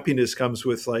true happiness comes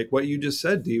with, like what you just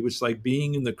said, Dee, which is like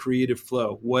being in the creative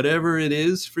flow, whatever it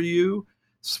is for you.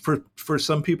 For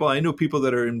some people, I know people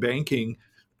that are in banking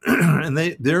and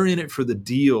they're in it for the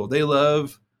deal. They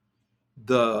love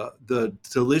the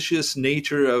delicious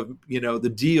nature of,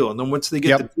 the deal. And then once they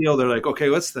get the deal, they're like,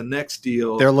 okay, what's the next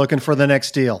deal? They're looking for the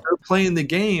next deal. They're playing the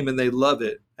game and they love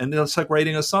it. And it's like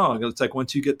writing a song. It's like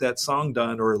once you get that song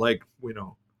done, or like,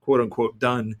 quote unquote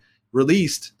done,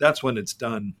 released, that's when it's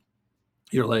done.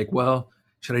 You're like, well,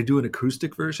 should I do an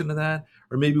acoustic version of that?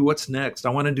 Or maybe what's next? I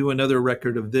want to do another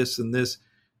record of this and this.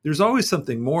 There's always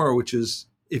something more, which is,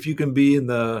 if you can be in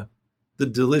the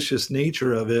delicious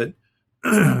nature of it,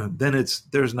 then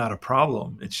there's not a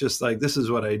problem. It's just like, this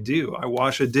is what I do. I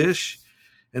wash a dish,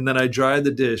 and then I dry the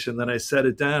dish, and then I set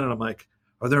it down, and I'm like,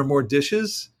 are there more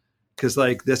dishes? Because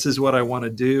like, this is what I want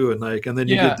to do. And then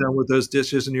you get done with those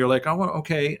dishes, and you're like,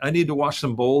 I need to wash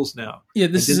some bowls now. Yeah,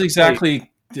 this is exactly. This.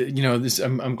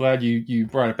 I'm glad you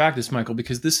brought it back, this, Michael,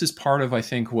 because this is part of, I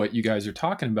think, what you guys are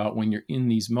talking about when you're in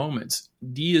these moments.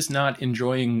 Dee is not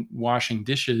enjoying washing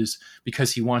dishes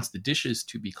because he wants the dishes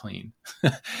to be clean.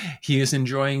 He is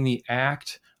enjoying the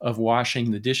act of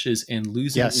washing the dishes and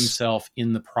losing himself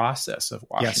in the process of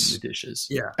washing the dishes.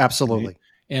 Yeah, absolutely. Right?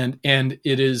 And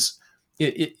it is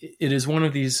one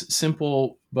of these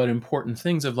simple but important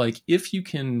things of like, if you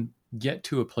can get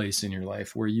to a place in your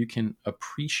life where you can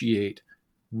appreciate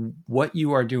what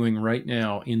you are doing right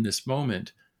now in this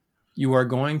moment, you are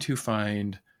going to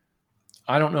find,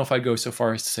 I don't know if I'd go so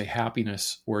far as to say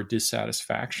happiness or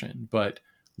dissatisfaction, but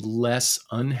less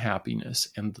unhappiness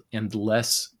and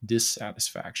less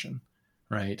dissatisfaction,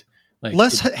 right? Like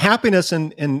less happiness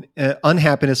and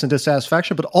unhappiness and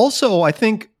dissatisfaction. But also, I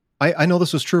think, I know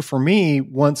this was true for me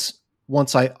once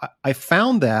I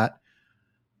found that,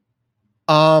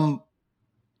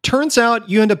 turns out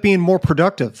you end up being more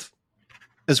productive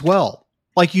as well.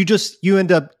 Like you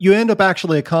end up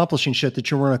actually accomplishing shit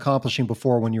that you weren't accomplishing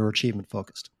before when you were achievement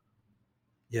focused.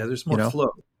 Yeah, there's more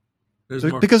flow.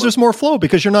 There's more flow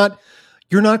because you're not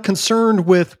concerned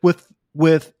with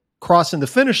crossing the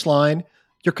finish line.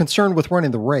 You're concerned with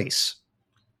running the race,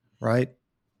 right?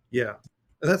 Yeah,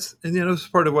 that's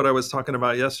part of what I was talking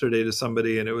about yesterday to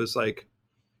somebody, and it was like,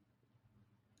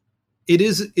 it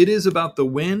is about the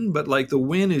win, but like the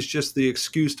win is just the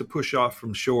excuse to push off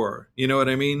from shore. You know what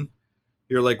I mean?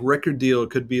 Your like record deal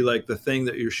could be like the thing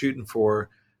that you're shooting for,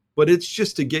 but it's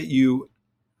just to get you,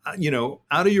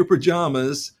 out of your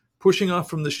pajamas, pushing off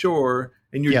from the shore,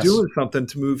 and you're doing something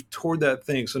to move toward that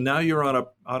thing. So now you're on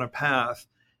a path,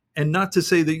 and not to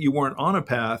say that you weren't on a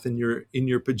path and you're in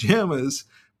your pajamas,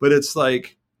 but it's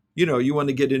like, you want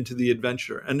to get into the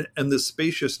adventure and the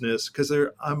spaciousness, because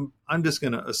I'm just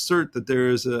going to assert that there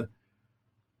is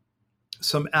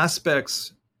some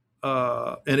aspects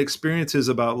and experiences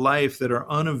about life that are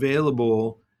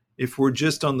unavailable if we're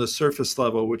just on the surface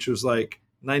level, which was like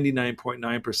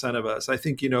 99.9% of us. I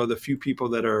think, the few people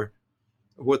that are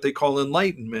what they call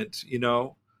enlightenment,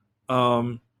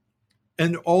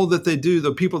 and all that they do,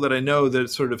 the people that I know that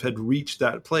sort of had reached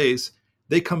that place,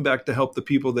 they come back to help the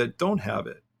people that don't have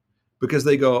it, because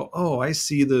they go, oh, I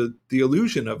see the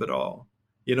illusion of it all.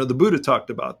 The Buddha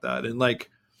talked about that. And like,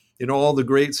 all the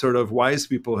great sort of wise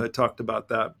people had talked about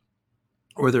that,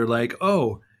 where they're like,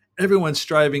 oh, everyone's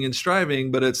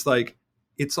striving, but it's like,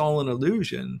 it's all an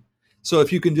illusion. So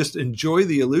if you can just enjoy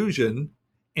the illusion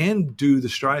and do the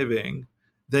striving,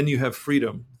 then you have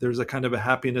freedom. There's a kind of a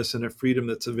happiness and a freedom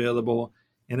that's available,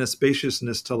 and a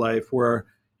spaciousness to life where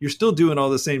you're still doing all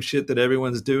the same shit that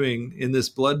everyone's doing in this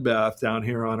bloodbath down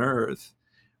here on earth.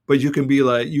 But you can be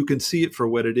like, you can see it for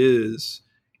what it is.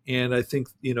 And I think,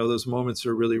 those moments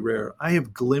are really rare. I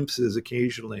have glimpses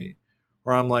occasionally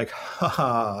where I'm like,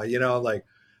 like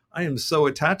I am so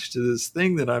attached to this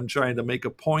thing that I'm trying to make a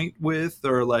point with,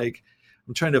 or like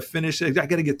I'm trying to finish it. I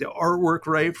got to get the artwork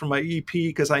right for my EP,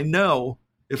 because I know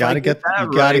if I get that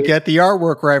right, got to get the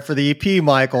artwork right for the EP,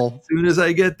 Michael. As soon as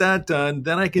I get that done,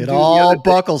 then I can do all the other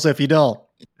buckles if you don't.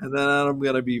 And then I'm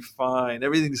going to be fine.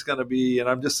 Everything's going to be, and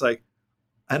I'm just like,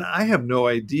 and I have no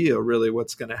idea really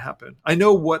what's going to happen. I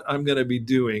know what I'm going to be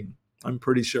doing, I'm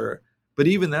pretty sure. But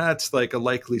even that's like a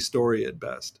likely story at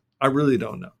best. I really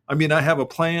don't know. I mean, I have a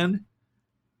plan.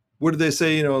 What do they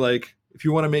say? Like, if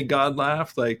you want to make God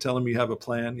laugh, like tell him you have a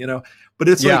plan, but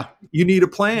it's like, you need a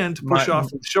plan to push off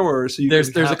the shore. So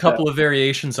there's a couple of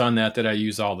variations on that I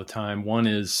use all the time. One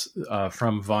is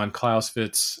from von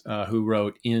Clausewitz, who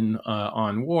wrote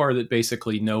On War, that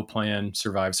basically no plan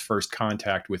survives first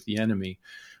contact with the enemy.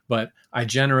 But I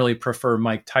generally prefer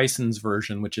Mike Tyson's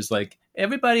version, which is like,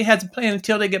 everybody has a plan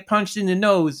until they get punched in the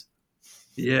nose.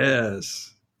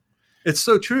 Yes. It's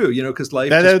so true, because life...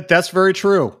 That's very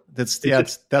true.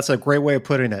 That's a great way of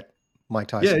putting it, Mike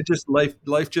Tyson. Yeah, it just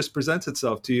life just presents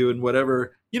itself to you, and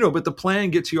whatever, but the plan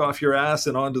gets you off your ass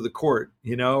and onto the court,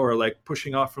 or like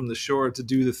pushing off from the shore to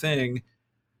do the thing.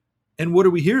 And what are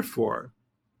we here for?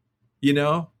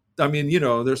 I mean,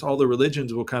 there's all the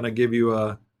religions will kind of give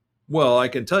you I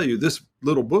can tell you this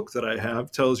little book that I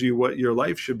have tells you what your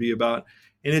life should be about.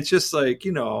 And it's just like,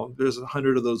 there's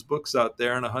 100 of those books out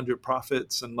there and 100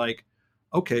 prophets, and like,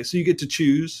 okay, so you get to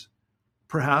choose,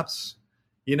 perhaps,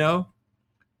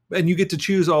 and you get to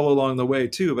choose all along the way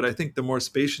too. But I think the more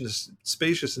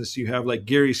spaciousness you have, like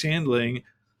Gary Shandling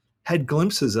had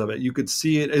glimpses of it. You could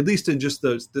see it, at least in just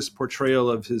this portrayal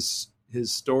of his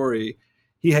story.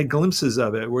 He had glimpses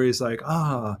of it where he's like,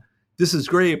 this is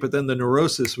great. But then the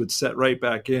neurosis would set right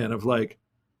back in of like,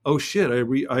 oh shit,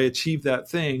 I achieved that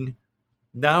thing.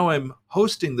 Now I'm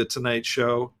hosting the Tonight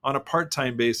Show on a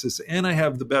part-time basis, and I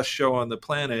have the best show on the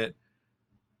planet,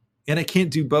 and I can't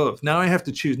do both. Now I have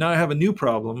to choose. Now I have a new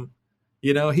problem.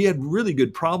 He had really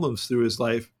good problems through his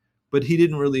life, but he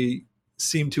didn't really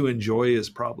seem to enjoy his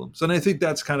problems. And I think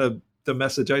that's kind of the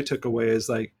message I took away, is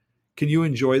like, can you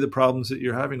enjoy the problems that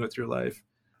you're having with your life?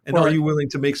 And are you willing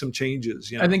to make some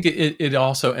changes? You know? I think it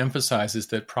also emphasizes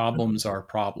that problems are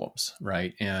problems,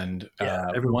 right? And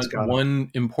one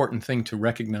important thing to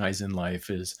recognize in life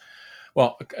is,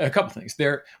 well, a couple things.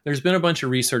 There's been a bunch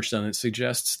of research done that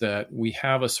suggests that we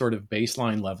have a sort of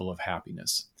baseline level of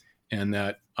happiness, and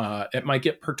that it might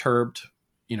get perturbed.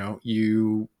 You know,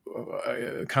 you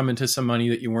come into some money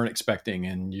that you weren't expecting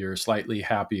and you're slightly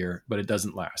happier, but it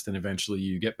doesn't last. And eventually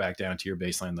you get back down to your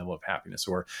baseline level of happiness.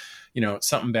 Or, you know,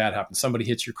 something bad happens. Somebody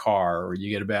hits your car, or you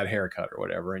get a bad haircut or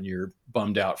whatever, and you're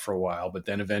bummed out for a while, but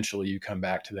then eventually you come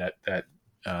back to that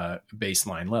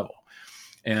baseline level.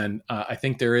 And I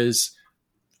think there is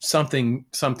something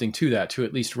to that, to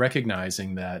at least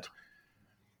recognizing that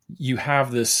you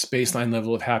have this baseline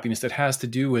level of happiness that has to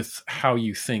do with how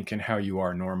you think and how you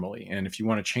are normally. And if you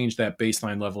want to change that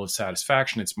baseline level of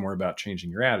satisfaction, it's more about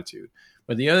changing your attitude.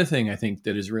 But the other thing I think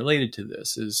that is related to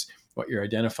this is what you're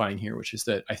identifying here, which is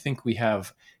that I think we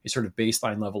have a sort of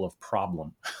baseline level of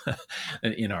problem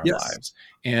in our lives.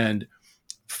 And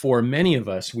for many of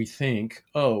us, we think,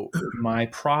 oh, my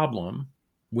problem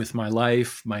with my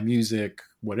life, my music,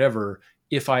 whatever,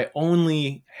 if I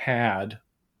only had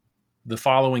the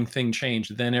following thing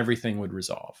changed, then everything would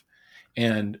resolve.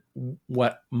 And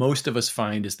what most of us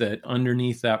find is that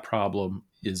underneath that problem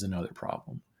is another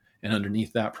problem. And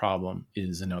underneath that problem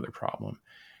is another problem.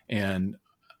 And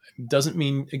it doesn't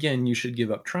mean, again, you should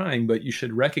give up trying, but you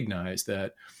should recognize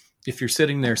that if you're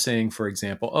sitting there saying, for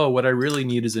example, oh, what I really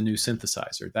need is a new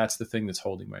synthesizer, that's the thing that's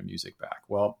holding my music back.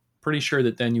 Well, pretty sure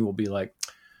that then you will be like,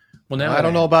 well, now I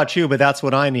don't know about you, but that's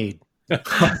what I need.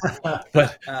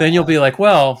 But then you'll be like,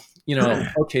 well, you know,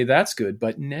 okay, that's good,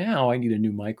 but now I need a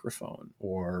new microphone,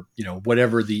 or, you know,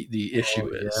 whatever the issue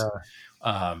is.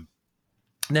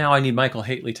 Now I need Michael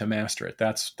Haitley to master it.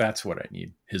 That's what I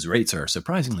need. His rates are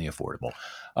surprisingly affordable.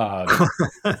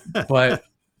 But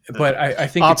I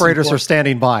think operators are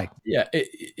standing by. Yeah,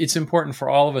 it's important for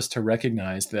all of us to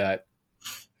recognize that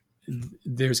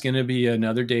there's going to be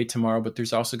another day tomorrow, but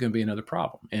there's also going to be another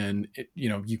problem. And you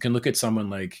know, you can look at someone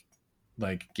like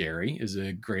Gary is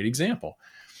a great example.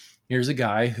 Here's a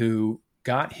guy who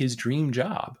got his dream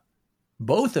job,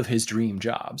 both of his dream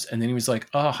jobs, and then he was like,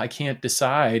 oh, I can't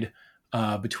decide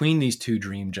between these two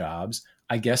dream jobs.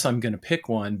 I guess I'm going to pick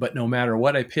one, but no matter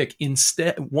what I pick,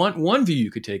 instead, one view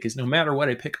you could take is no matter what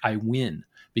I pick, I win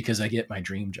because I get my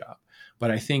dream job. But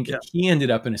I think he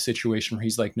ended up in a situation where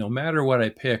he's like, no matter what I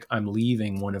pick, I'm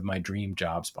leaving one of my dream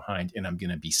jobs behind, and I'm going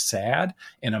to be sad,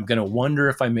 and I'm going to wonder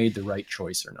if I made the right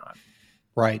choice or not.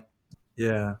 Right.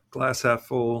 Yeah. Glass half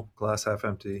full, glass half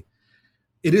empty.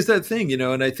 It is that thing, you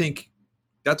know, and I think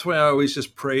that's why I always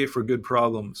just pray for good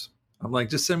problems. I'm like,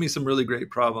 just send me some really great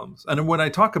problems. And when I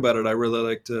talk about it, I really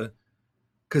like to,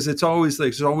 because it's always like,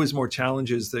 there's always more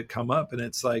challenges that come up. And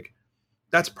it's like,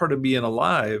 that's part of being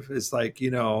alive. It's like,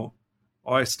 you know,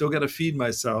 oh, I still got to feed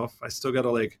myself. I still got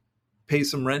to like pay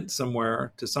some rent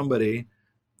somewhere to somebody.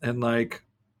 And like,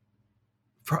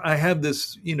 I have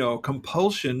this, you know,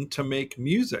 compulsion to make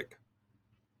music.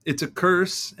 It's a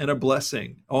curse and a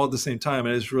blessing all at the same time.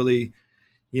 And it's really,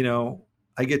 you know,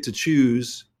 I get to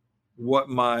choose what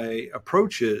my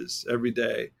approach is every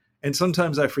day. And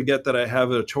sometimes I forget that I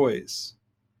have a choice.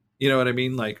 You know what I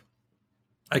mean? Like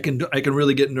I can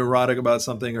really get neurotic about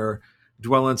something or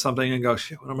dwell on something and go,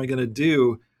 shit, what am I going to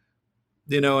do?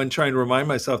 You know, and trying to remind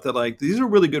myself that like, these are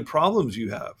really good problems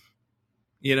you have.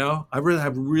 You know, I've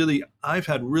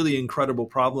had really incredible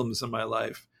problems in my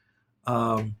life.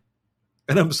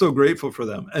 And I'm so grateful for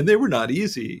them. And they were not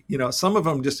easy. You know, some of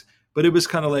them but it was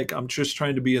kind of like, I'm just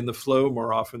trying to be in the flow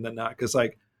more often than not. Cause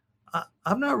like,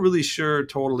 I'm not really sure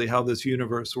totally how this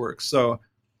universe works. So,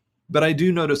 but I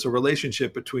do notice a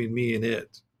relationship between me and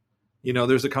it. You know,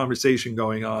 there's a conversation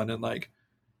going on. And like,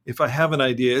 if I have an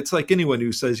idea, it's like anyone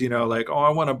who says, you know, like, oh, I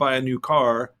want to buy a new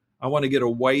car. I want to get a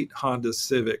white Honda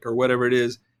Civic or whatever it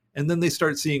is. And then they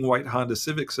start seeing white Honda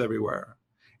Civics everywhere.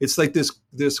 It's like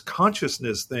this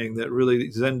consciousness thing that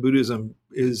really Zen Buddhism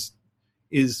is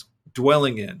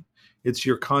dwelling in. It's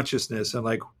your consciousness. And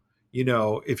like, you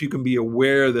know, if you can be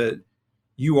aware that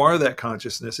you are that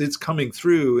consciousness, it's coming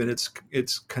through and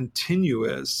it's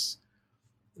continuous.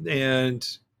 And,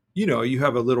 you know, you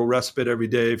have a little respite every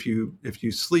day if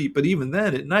you sleep. But even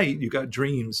then at night, you got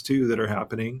dreams too that are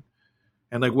happening.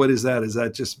 And like, what is that? Is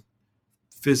that just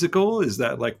physical? Is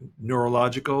that like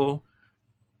neurological?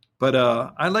 But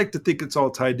I like to think it's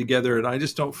all tied together, and I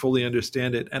just don't fully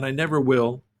understand it, and I never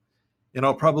will. And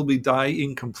I'll probably die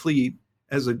incomplete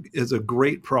as a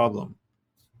great problem,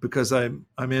 because I'm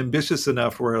ambitious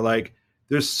enough where like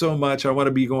there's so much I want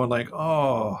to be going like,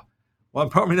 oh, well,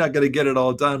 I'm probably not going to get it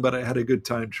all done, but I had a good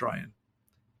time trying.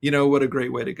 You know, what a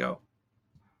great way to go.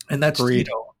 And that's, Agreed.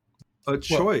 a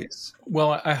choice.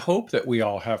 Well, I hope that we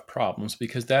all have problems,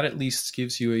 because that at least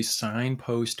gives you a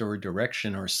signpost or a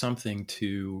direction or something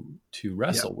to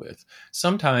wrestle with.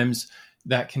 Sometimes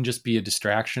that can just be a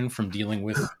distraction from dealing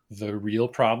with the real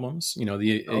problems.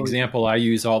 The example I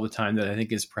use all the time that I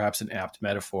think is perhaps an apt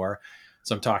metaphor.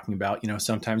 So I'm talking about,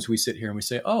 sometimes we sit here and we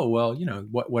say, oh, well,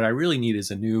 what I really need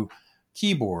is a new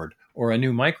keyboard or a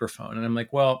new microphone. And I'm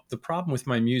like, well, the problem with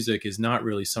my music is not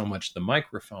really so much the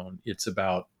microphone. It's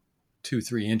about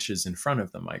 2-3 inches in front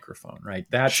of the microphone, right?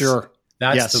 That's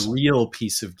the real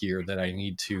piece of gear that I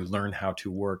need to learn how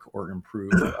to work or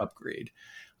improve or upgrade.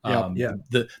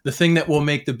 The thing that will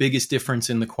make the biggest difference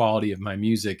in the quality of my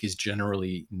music is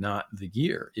generally not the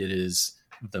gear. It is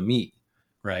the me,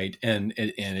 right? And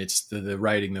it's the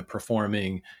writing, the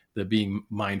performing, the being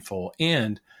mindful,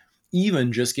 and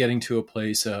even just getting to a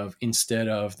place of, instead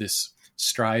of this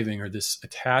striving or this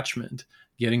attachment,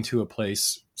 getting to a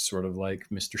place sort of like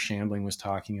Mr. Shandling was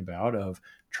talking about, of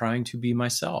trying to be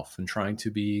myself and trying to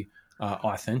be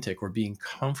authentic, or being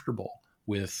comfortable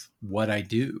with what I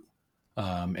do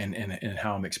and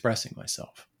how I'm expressing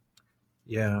myself.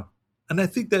 Yeah. And I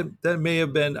think that may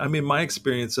have been, my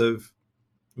experience of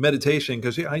meditation,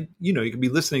 because you can be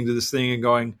listening to this thing and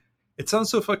going, it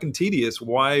sounds so fucking tedious.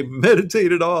 Why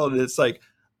meditate at all? And it's like,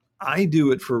 I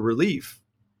do it for relief.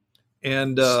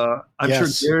 And I'm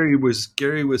sure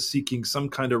Gary was seeking some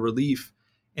kind of relief,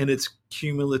 and it's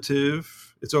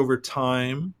cumulative. It's over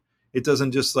time. It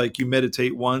doesn't just like you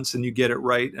meditate once and you get it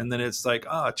right, and then it's like,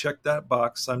 check that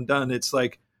box, I'm done. It's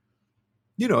like,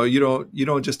 you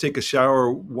don't just take a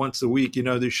shower once a week.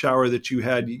 The shower that you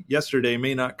had yesterday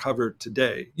may not cover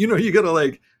today. You got to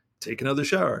like take another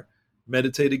shower,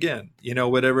 meditate again.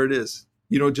 Whatever it is.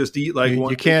 You don't just eat like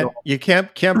one. You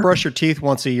can't brush your teeth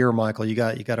once a year, Michael. You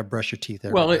got to brush your teeth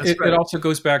every day. It also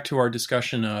goes back to our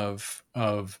discussion of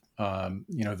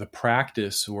the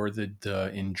practice, or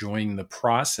the enjoying the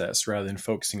process rather than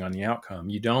focusing on the outcome.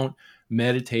 You don't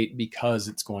meditate because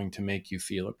it's going to make you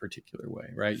feel a particular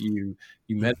way, right? You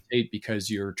meditate because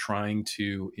you're trying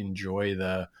to enjoy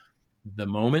the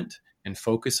moment and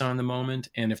focus on the moment.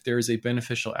 And if there is a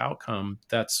beneficial outcome,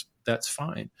 that's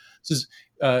fine. So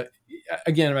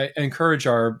again, I encourage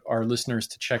our listeners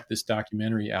to check this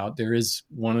documentary out. There is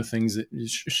one of the things that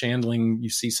Shandling, you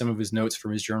see some of his notes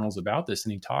from his journals about this,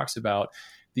 and he talks about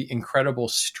the incredible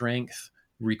strength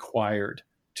required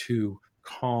to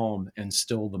calm and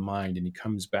still the mind. And he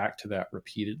comes back to that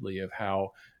repeatedly, of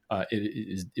how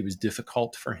it was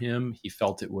difficult for him. He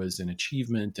felt it was an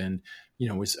achievement, and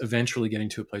was eventually getting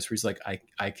to a place where he's like,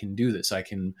 I can do this. I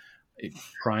can,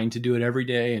 trying to do it every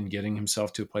day and getting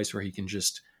himself to a place where he can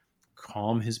just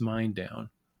calm his mind down,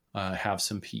 have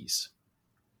some peace.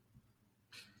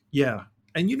 Yeah.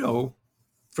 And,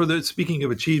 speaking of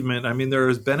achievement, there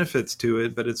is benefits to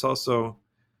it, but it's also,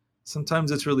 sometimes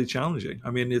it's really challenging.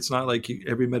 It's not like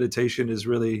every meditation is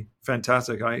really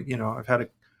fantastic. I've had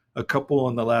a couple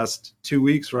in the last 2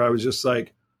 weeks where I was just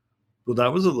like, well,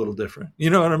 that was a little different. You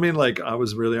know what I mean? Like, I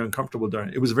was really uncomfortable during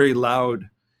it. It was very loud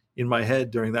in my head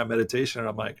during that meditation. And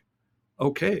I'm like,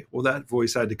 okay, well, that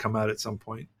voice had to come out at some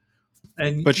point.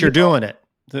 But you're doing it.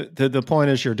 The point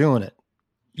is, you're doing it.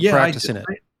 You're practicing it.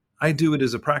 I do it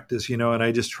as a practice, and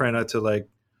I just try not to, like,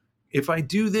 if I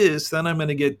do this, then I'm going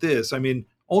to get this.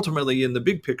 Ultimately, in the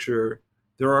big picture,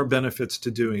 there are benefits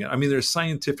to doing it. There's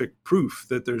scientific proof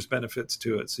that there's benefits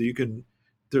to it. So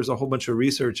there's a whole bunch of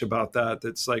research about that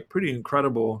that's like pretty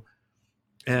incredible.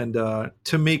 And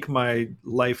to make my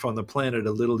life on the planet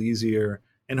a little easier,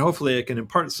 and hopefully I can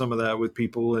impart some of that with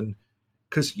people. And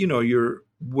because,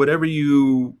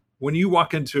 when you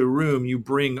walk into a room, you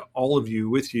bring all of you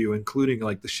with you, including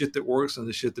like the shit that works and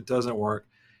the shit that doesn't work.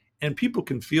 And people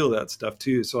can feel that stuff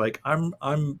too. So like, I'm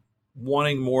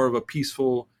wanting more of a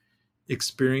peaceful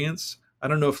experience. I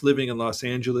don't know if living in Los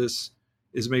Angeles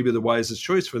is maybe the wisest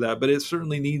choice for that, but it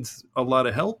certainly needs a lot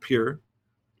of help here.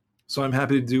 So I'm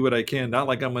happy to do what I can. Not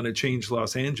like I'm going to change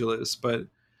Los Angeles, but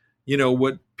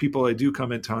what people I do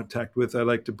come in contact with, I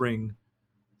like to bring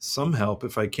some help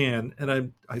if I can.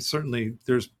 And I certainly,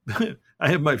 I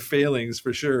have my failings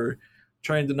for sure.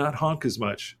 Trying to not honk as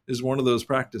much is one of those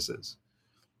practices,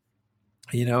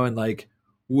 and like,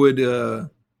 would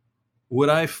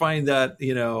I find that,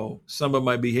 some of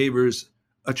my behaviors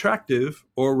attractive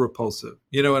or repulsive?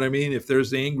 You know what I mean? If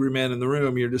there's the angry man in the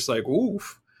room, you're just like,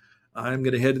 oof, I'm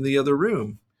going to head in the other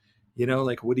room.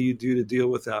 Like, what do you do to deal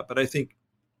with that? But I think,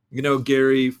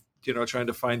 Gary, trying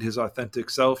to find his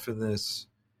authentic self in this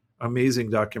amazing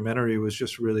documentary was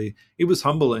just really, it was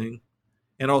humbling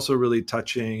and also really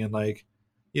touching. And like,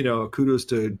 kudos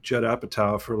to Judd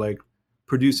Apatow for like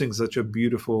producing such a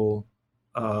beautiful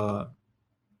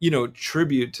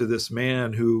tribute to this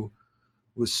man who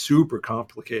was super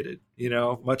complicated,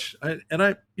 much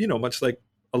like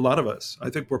a lot of us. I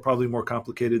think we're probably more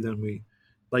complicated than we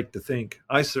like to think.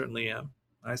 I certainly am.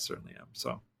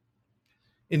 So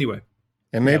anyway.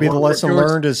 And maybe the lesson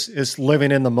learned is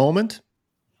living in the moment,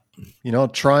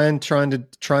 trying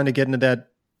to get into that,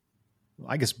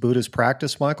 I guess, Buddhist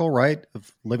practice, Michael, right? Of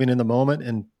living in the moment.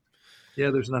 And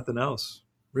yeah, there's nothing else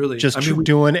really. Just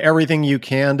doing everything you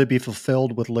can to be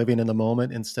fulfilled with living in the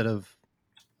moment instead of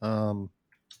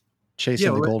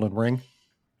chasing the golden ring.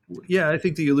 Yeah, I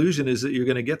think the illusion is that you're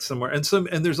going to get somewhere. And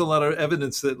there's a lot of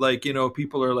evidence that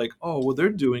people are like, oh, well, they're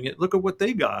doing it. Look at what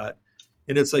they got.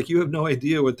 And it's like, you have no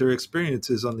idea what their experience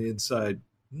is on the inside.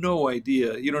 No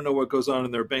idea. You don't know what goes on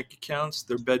in their bank accounts,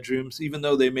 their bedrooms, even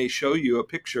though they may show you a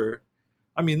picture.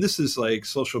 I mean, this is like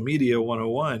social media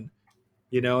 101,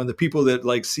 and the people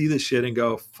that see this shit and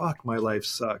go, fuck, my life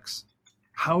sucks.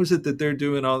 How is it that they're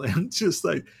doing all that? It's just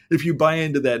like, if you buy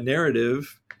into that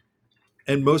narrative,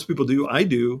 and most people do, I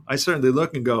certainly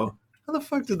look and go, how the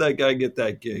fuck did that guy get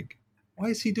that gig? Why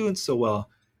is he doing so well?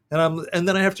 And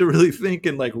then I have to really think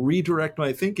and redirect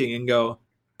my thinking and go,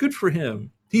 good for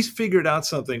him. He's figured out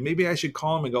something. Maybe I should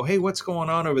call him and go, hey, what's going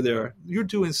on over there? You're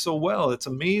doing so well. It's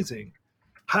amazing.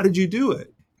 How did you do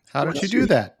it? How did you do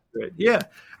that? Yeah.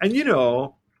 And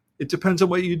it depends on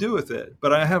what you do with it.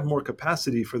 But I have more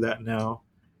capacity for that now.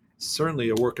 Certainly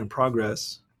a work in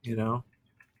progress,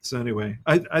 So anyway,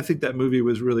 I think that movie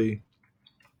was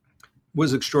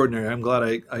extraordinary. I'm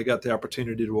glad I got the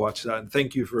opportunity to watch that. And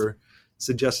thank you for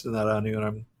suggesting that, Anu,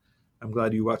 and I'm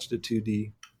glad you watched it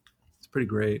 2D. It's pretty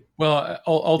great. Well,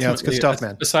 ultimately, it's good stuff,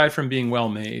 man. Aside from being well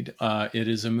made, it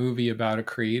is a movie about a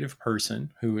creative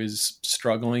person who is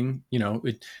struggling.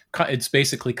 It's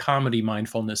basically comedy,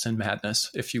 mindfulness, and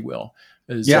madness, if you will.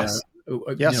 Yes.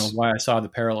 Why I saw the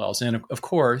parallels, and of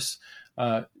course,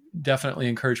 definitely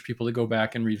encourage people to go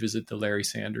back and revisit the Larry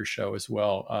Sanders Show as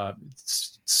well.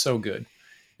 It's so good,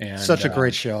 and such a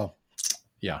great show.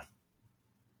 Yeah.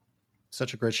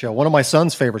 Such a great show. One of my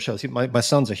son's favorite shows. My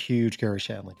son's a huge Gary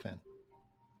Shandling fan.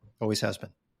 Always has been.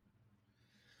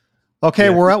 Okay,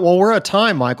 yeah. We're at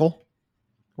time, Michael.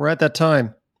 We're at that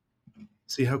time.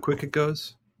 See how quick it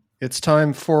goes? It's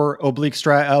time for Oblique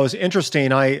Strat. It was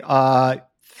interesting. I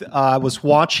was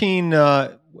watching.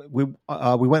 We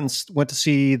went to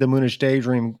see the Moonish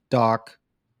Daydream doc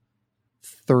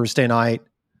Thursday night.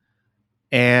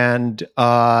 And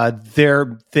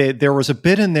there was a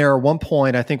bit in there at one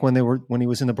point, I think when he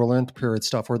was in the Berlin period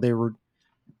stuff, where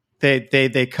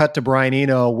they cut to Brian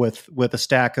Eno with a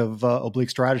stack of Oblique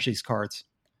Strategies cards,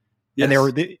 yes.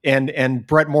 And and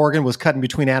Brett Morgan was cutting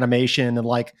between animation and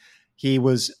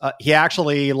he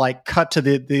actually cut to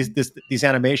these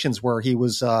animations where he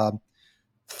was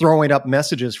throwing up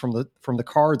messages from the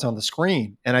cards on the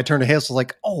screen, and I turned to Hazel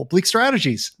like, oh, Oblique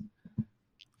Strategies.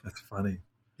 That's funny.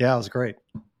 Yeah, it was great.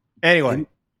 Anyway.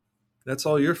 That's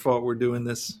all your fault we're doing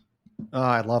this. Oh,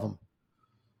 I love them.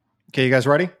 Okay, you guys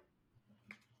ready?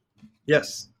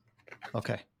 Yes.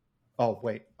 Okay. Oh,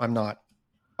 wait, I'm not.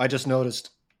 I just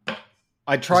noticed.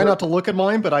 I try not to look at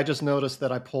mine, but I just noticed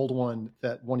that I pulled one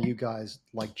that one of you guys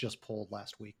just pulled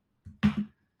last week.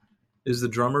 Is the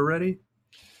drummer ready?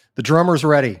 The drummer's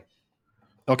ready.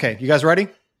 Okay, you guys ready?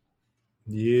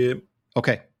 Yep.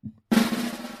 Okay.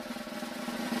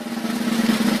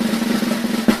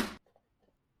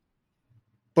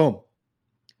 Boom.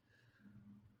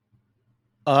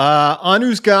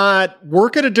 Anu's got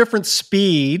work at a different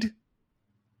speed.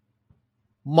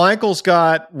 Michael's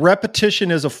got repetition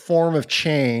as a form of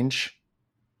change.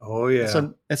 Oh yeah.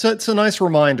 It's a nice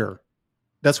reminder.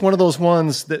 That's one of those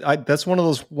ones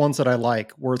that I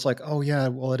like, where it's like, oh yeah,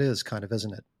 well it is kind of,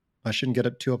 isn't it? I shouldn't get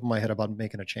it too up in my head about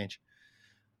making a change.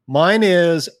 Mine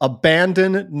is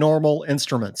abandon normal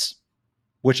instruments,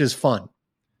 which is fun.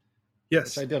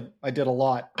 Yes, I did a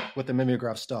lot with the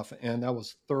mimeograph stuff, and that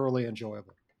was thoroughly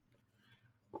enjoyable.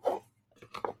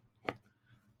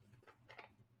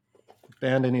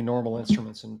 Abandoning normal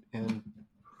instruments and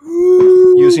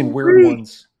using weird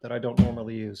ones that I don't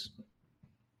normally use.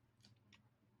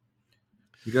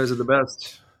 You guys are the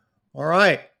best. All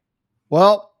right.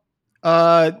 Well,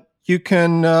 you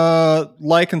can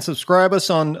like and subscribe us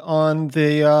on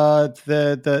the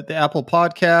Apple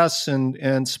Podcasts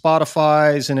and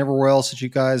Spotify's and everywhere else that you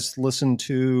guys listen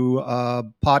to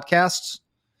podcasts.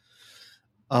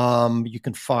 You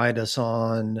can find us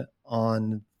on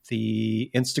the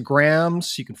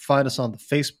Instagrams. You can find us on the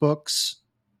Facebooks.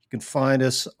 You can find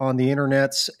us on the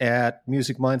internets at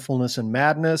Music, Mindfulness, and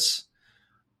Madness.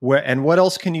 And what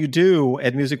else can you do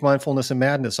at Music, Mindfulness, and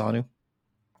Madness, Anu?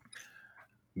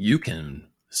 You can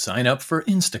sign up for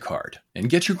Instacart and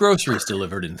get your groceries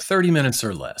delivered in 30 minutes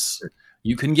or less.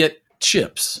 You can get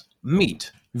chips,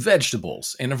 meat,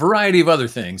 vegetables, and a variety of other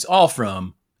things, all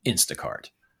from Instacart.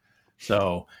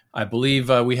 So I believe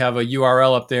we have a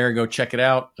URL up there. Go check it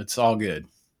out. It's all good.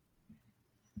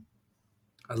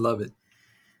 I love it.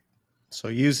 So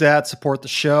use that, support the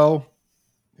show,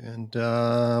 and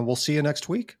we'll see you next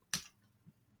week.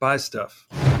 Buy stuff.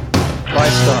 Buy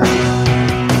stuff.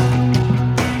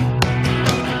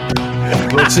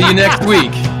 We'll see you next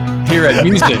week here at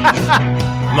Music,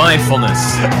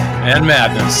 Mindfulness, and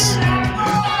Madness.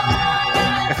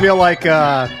 I feel like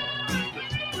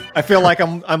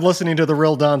I'm listening to the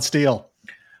real Don Steele.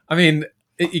 I mean,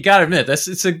 you got to admit,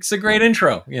 it's a great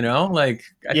intro, you know? Like,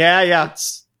 Yeah,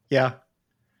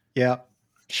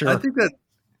 sure.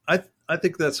 I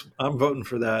think that's. I'm voting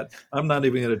for that. I'm not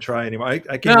even going to try anymore. I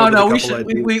can't. No,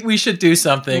 we should do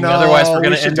something. Otherwise, we're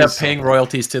going to end up paying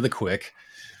royalties to the Quick.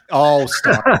 Oh,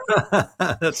 stop.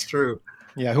 That's true.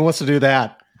 Yeah, who wants to do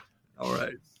that? All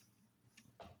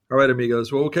right,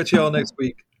 amigos. Well, we'll catch you all next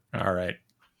week. All right.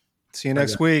 See you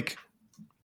next week.